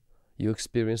 You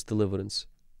experienced deliverance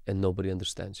and nobody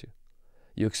understands you.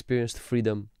 You experienced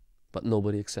freedom, but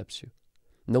nobody accepts you.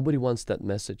 Nobody wants that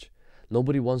message.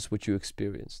 Nobody wants what you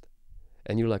experienced.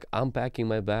 And you're like, I'm packing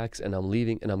my bags and I'm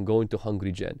leaving and I'm going to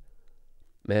Hungry Gen.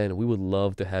 Man, we would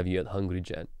love to have you at Hungry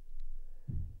Gen.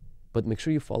 But make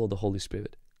sure you follow the Holy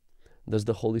Spirit. Does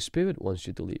the Holy Spirit want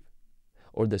you to leave?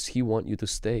 Or does He want you to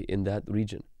stay in that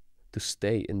region, to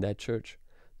stay in that church,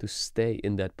 to stay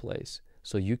in that place,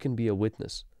 so you can be a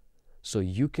witness, so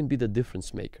you can be the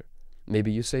difference maker?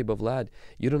 Maybe you say, but Vlad,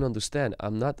 you don't understand.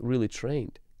 I'm not really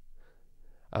trained.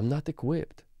 I'm not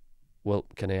equipped. Well,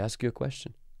 can I ask you a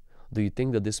question? Do you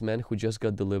think that this man who just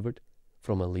got delivered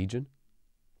from a legion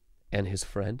and his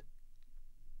friend,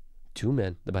 two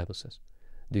men, the Bible says,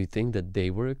 do you think that they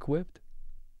were equipped?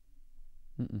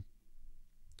 Mm-mm.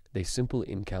 They simply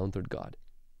encountered God.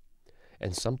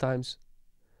 And sometimes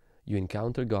you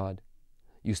encounter God,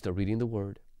 you start reading the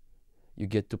Word, you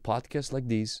get to podcasts like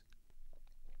these,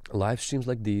 live streams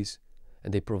like these,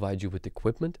 and they provide you with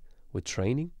equipment, with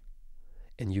training,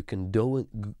 and you can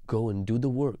go and do the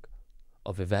work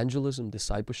of evangelism,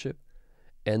 discipleship,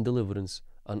 and deliverance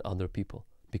on other people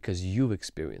because you've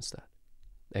experienced that.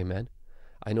 Amen?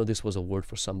 I know this was a word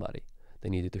for somebody. They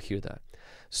needed to hear that.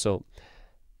 So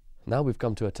now we've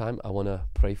come to a time I want to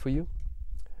pray for you.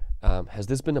 Has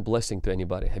this been a blessing to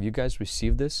anybody? Have you guys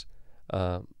received this?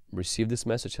 Received this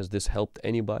message? Has this helped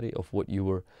anybody of what you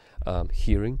were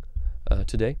hearing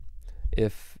today?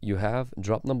 If you have,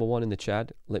 drop number 1 in the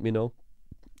chat. Let me know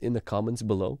in the comments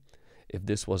below if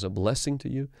this was a blessing to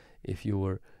you, if you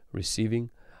were receiving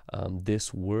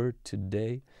this word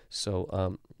today.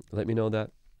 So let me know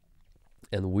that.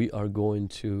 And we are going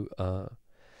to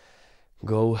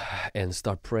go and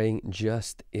start praying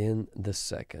just in the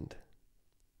second.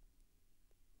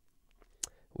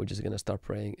 We're just going to start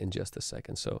praying in just a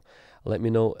second. So let me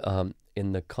know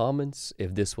in the comments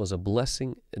if this was a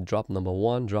blessing. Drop number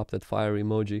 1, drop that fire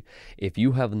emoji. If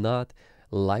you have not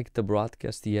liked the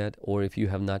broadcast yet, or if you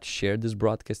have not shared this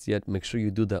broadcast yet, make sure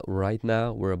you do that right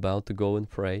now. We're about to go and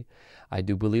pray. I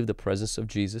do believe the presence of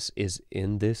Jesus is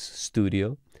in this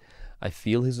studio. I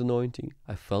feel His anointing.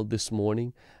 I felt this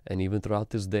morning and even throughout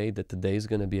this day that today is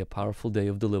going to be a powerful day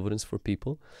of deliverance for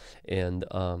people. And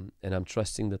I'm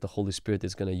trusting that the Holy Spirit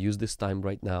is going to use this time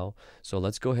right now. So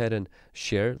let's go ahead and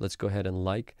share. Let's go ahead and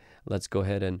like. Let's go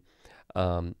ahead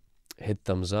and hit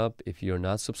thumbs up. If you're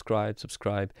not subscribed,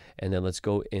 subscribe. And then let's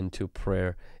go into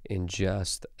prayer in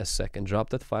just a second.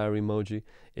 Drop that fire emoji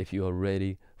if you are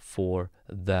ready for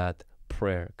that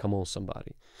prayer. Come on,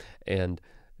 somebody. And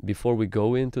before we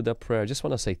go into that prayer, I just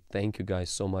want to say thank you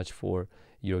guys so much for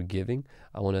your giving.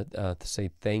 I want to say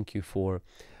thank you for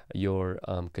your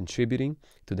contributing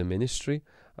to the ministry.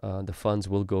 The funds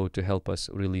will go to help us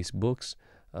release books,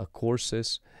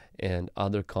 courses, and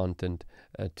other content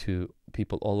to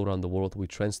people all around the world. We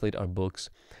translate our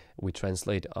books, we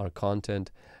translate our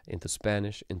content into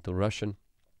Spanish, into Russian,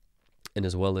 and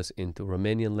as well as into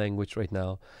Romanian language right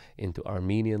now, into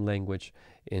Armenian language,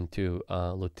 into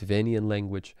Lithuanian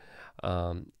language,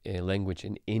 a language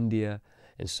in India.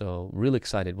 And so really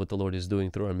excited what the Lord is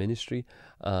doing through our ministry.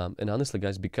 And honestly,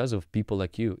 guys, because of people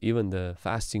like you, even the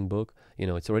fasting book,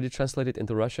 it's already translated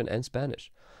into Russian and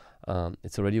Spanish.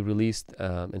 It's already released.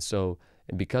 And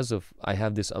because of, I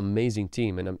have this amazing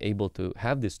team, and I'm able to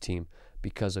have this team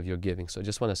because of your giving. So I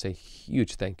just want to say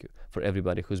huge thank you for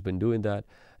everybody who's been doing that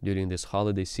during this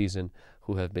holiday season,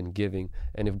 who have been giving.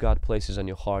 And if God places on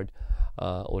your heart,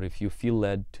 or if you feel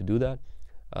led to do that,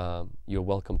 you're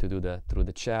welcome to do that through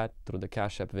the chat, through the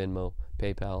Cash App, Venmo,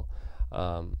 PayPal,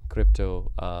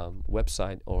 crypto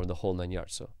website, or the whole 9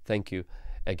 yards. So thank you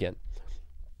again.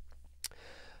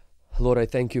 Lord, I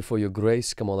thank you for your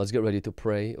grace. Come on, let's get ready to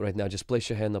pray right now. Just place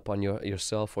your hand upon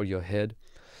yourself or your head.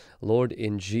 Lord,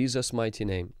 in Jesus' mighty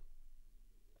name,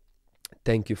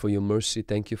 thank you for your mercy.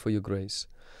 Thank you for your grace.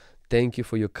 Thank you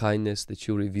for your kindness that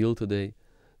you reveal today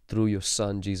through your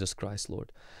Son, Jesus Christ,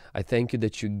 Lord. I thank you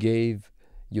that you gave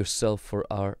yourself for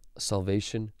our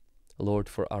salvation, Lord,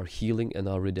 for our healing and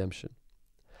our redemption.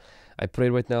 I pray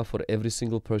right now for every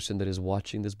single person that is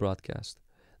watching this broadcast,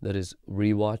 that is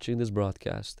rewatching this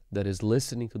broadcast, that is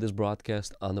listening to this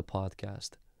broadcast on the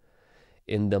podcast.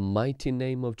 In the mighty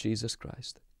name of Jesus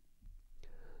Christ,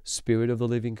 Spirit of the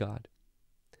living God,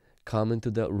 come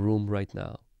into that room right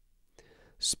now.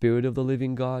 Spirit of the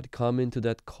living God, come into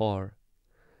that car.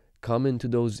 Come into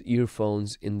those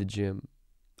earphones in the gym,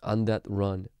 on that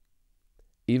run,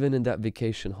 even in that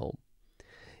vacation home.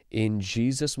 In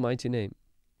Jesus' mighty name,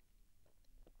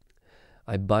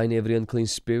 I bind every unclean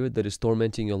spirit that is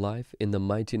tormenting your life in the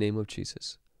mighty name of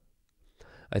Jesus.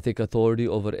 I take authority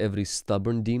over every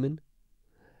stubborn demon,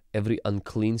 every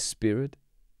unclean spirit,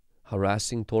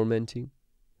 harassing, tormenting,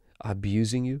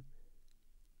 abusing you.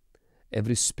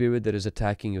 Every spirit that is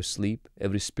attacking your sleep,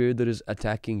 every spirit that is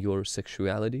attacking your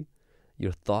sexuality,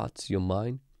 your thoughts, your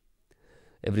mind,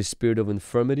 every spirit of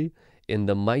infirmity, in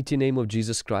the mighty name of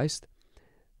Jesus Christ,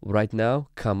 right now,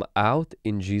 come out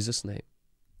in Jesus' name.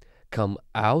 Come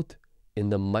out in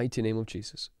the mighty name of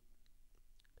Jesus.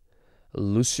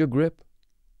 Loose your grip,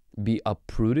 be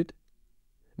uprooted,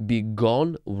 be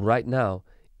gone right now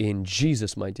in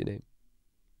Jesus' mighty name.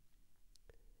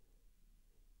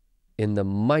 In the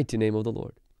mighty name of the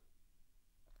Lord,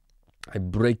 I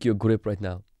break your grip right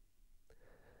now.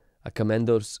 I command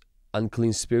those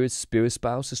unclean spirits, spirit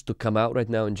spouses, to come out right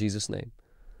now in Jesus' name.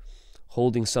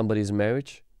 Holding somebody's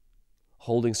marriage,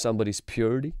 holding somebody's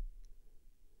purity,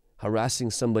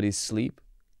 harassing somebody's sleep,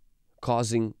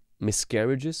 causing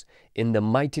miscarriages. In the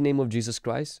mighty name of Jesus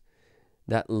Christ,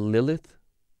 that Lilith,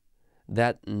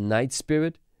 that night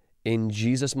spirit, in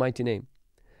Jesus' mighty name.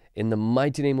 In the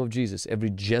mighty name of Jesus,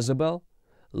 every Jezebel,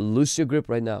 loose your grip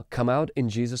right now. Come out in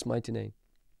Jesus' mighty name.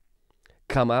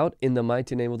 Come out in the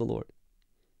mighty name of the Lord.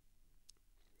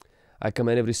 I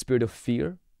command every spirit of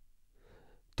fear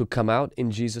to come out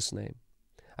in Jesus' name.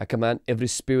 I command every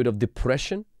spirit of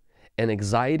depression and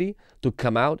anxiety to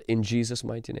come out in Jesus'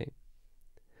 mighty name.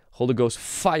 Holy Ghost,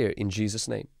 fire in Jesus'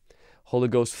 name. Holy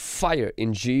Ghost, fire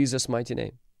in Jesus' mighty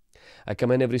name. I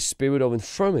command every spirit of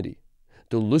infirmity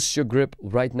to loose your grip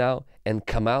right now and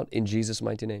come out in Jesus'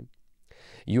 mighty name.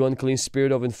 You unclean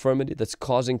spirit of infirmity that's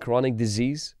causing chronic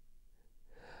disease,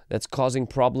 that's causing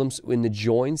problems in the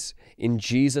joints, in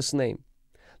Jesus' name,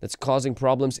 that's causing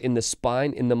problems in the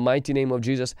spine, in the mighty name of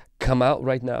Jesus, come out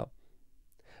right now.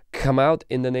 Come out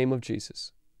in the name of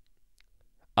Jesus.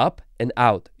 Up and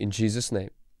out in Jesus' name.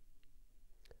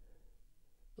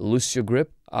 Loose your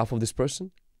grip off of this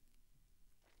person.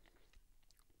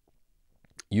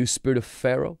 You spirit of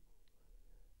Pharaoh,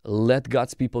 let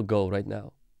God's people go right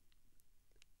now.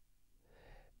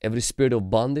 Every spirit of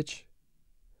bondage,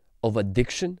 of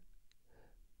addiction,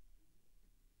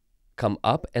 come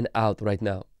up and out right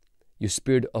now. You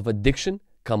spirit of addiction,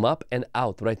 come up and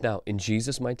out right now in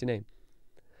Jesus' mighty name.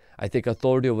 I take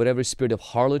authority over every spirit of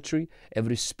harlotry,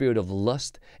 every spirit of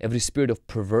lust, every spirit of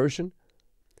perversion,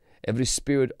 every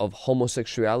spirit of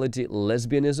homosexuality,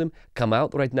 lesbianism, come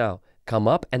out right now. Come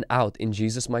up and out in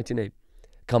Jesus' mighty name.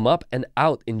 Come up and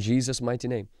out in Jesus' mighty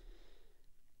name.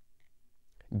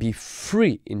 Be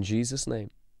free in Jesus'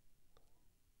 name.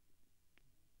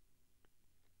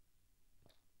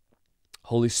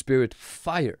 Holy Spirit,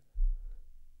 fire.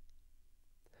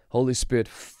 Holy Spirit,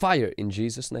 fire in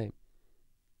Jesus' name.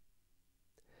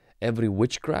 Every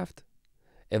witchcraft,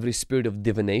 every spirit of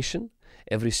divination,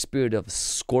 every spirit of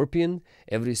scorpion,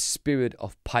 every spirit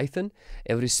of python,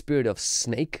 every spirit of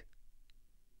snake,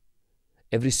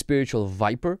 every spiritual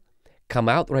viper, come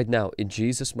out right now in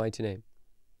Jesus' mighty name.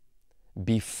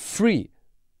 Be free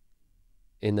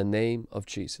in the name of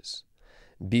Jesus.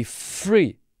 Be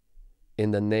free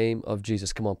in the name of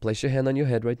Jesus. Come on, place your hand on your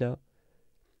head right now.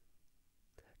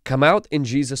 Come out in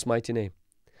Jesus' mighty name.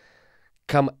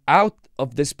 Come out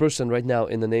of this person right now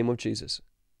in the name of Jesus.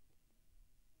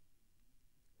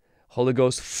 Holy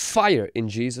Ghost, fire in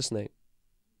Jesus' name.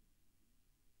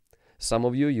 Some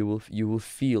of you, you will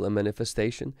feel a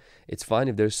manifestation. It's fine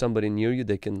if there's somebody near you,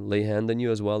 they can lay hand on you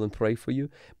as well and pray for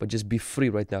you. But just be free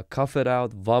right now. Cough it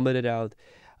out, vomit it out,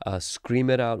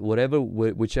 scream it out, whichever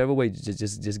way,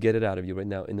 just get it out of you right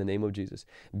now in the name of Jesus.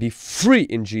 Be free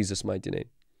in Jesus' mighty name.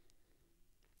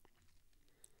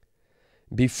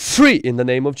 Be free in the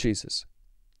name of Jesus.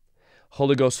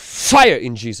 Holy Ghost, fire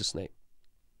in Jesus' name.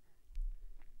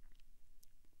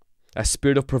 A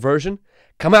spirit of perversion,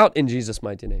 come out in Jesus'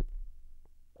 mighty name.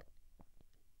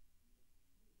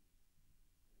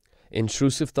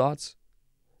 Intrusive thoughts,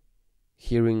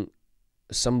 hearing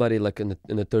somebody like in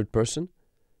the third person,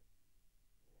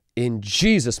 in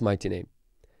Jesus' mighty name.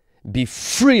 Be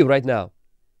free right now.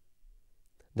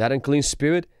 That unclean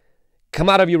spirit, come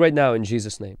out of you right now in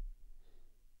Jesus' name.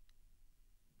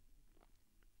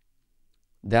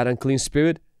 That unclean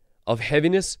spirit of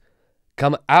heaviness,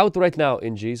 come out right now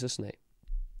in Jesus' name.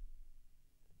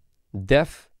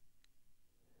 Deaf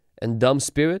and dumb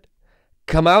spirit,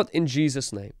 come out in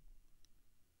Jesus' name.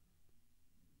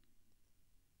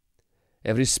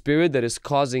 Every spirit that is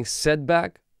causing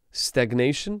setback,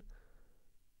 stagnation,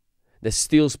 that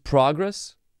steals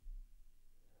progress,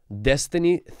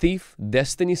 destiny thief,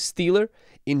 destiny stealer,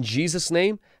 in Jesus'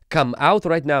 name, come out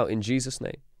right now in Jesus'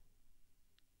 name.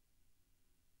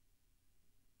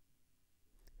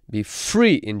 Be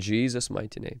free in Jesus'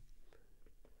 mighty name.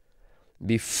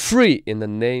 Be free in the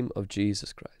name of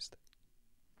Jesus Christ.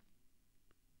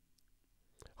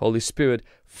 Holy Spirit,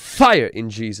 fire in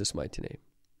Jesus' mighty name.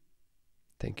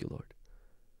 Thank you, Lord.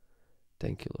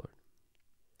 Thank you, Lord.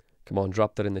 Come on,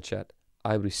 drop that in the chat.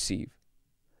 I receive.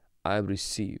 I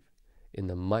receive in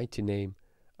the mighty name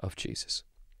of Jesus.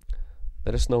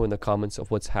 Let us know in the comments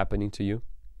of what's happening to you.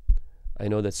 I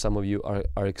know that some of you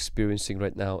are experiencing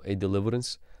right now a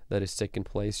deliverance that is taking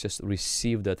place. Just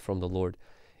receive that from the Lord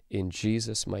in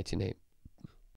Jesus' mighty name.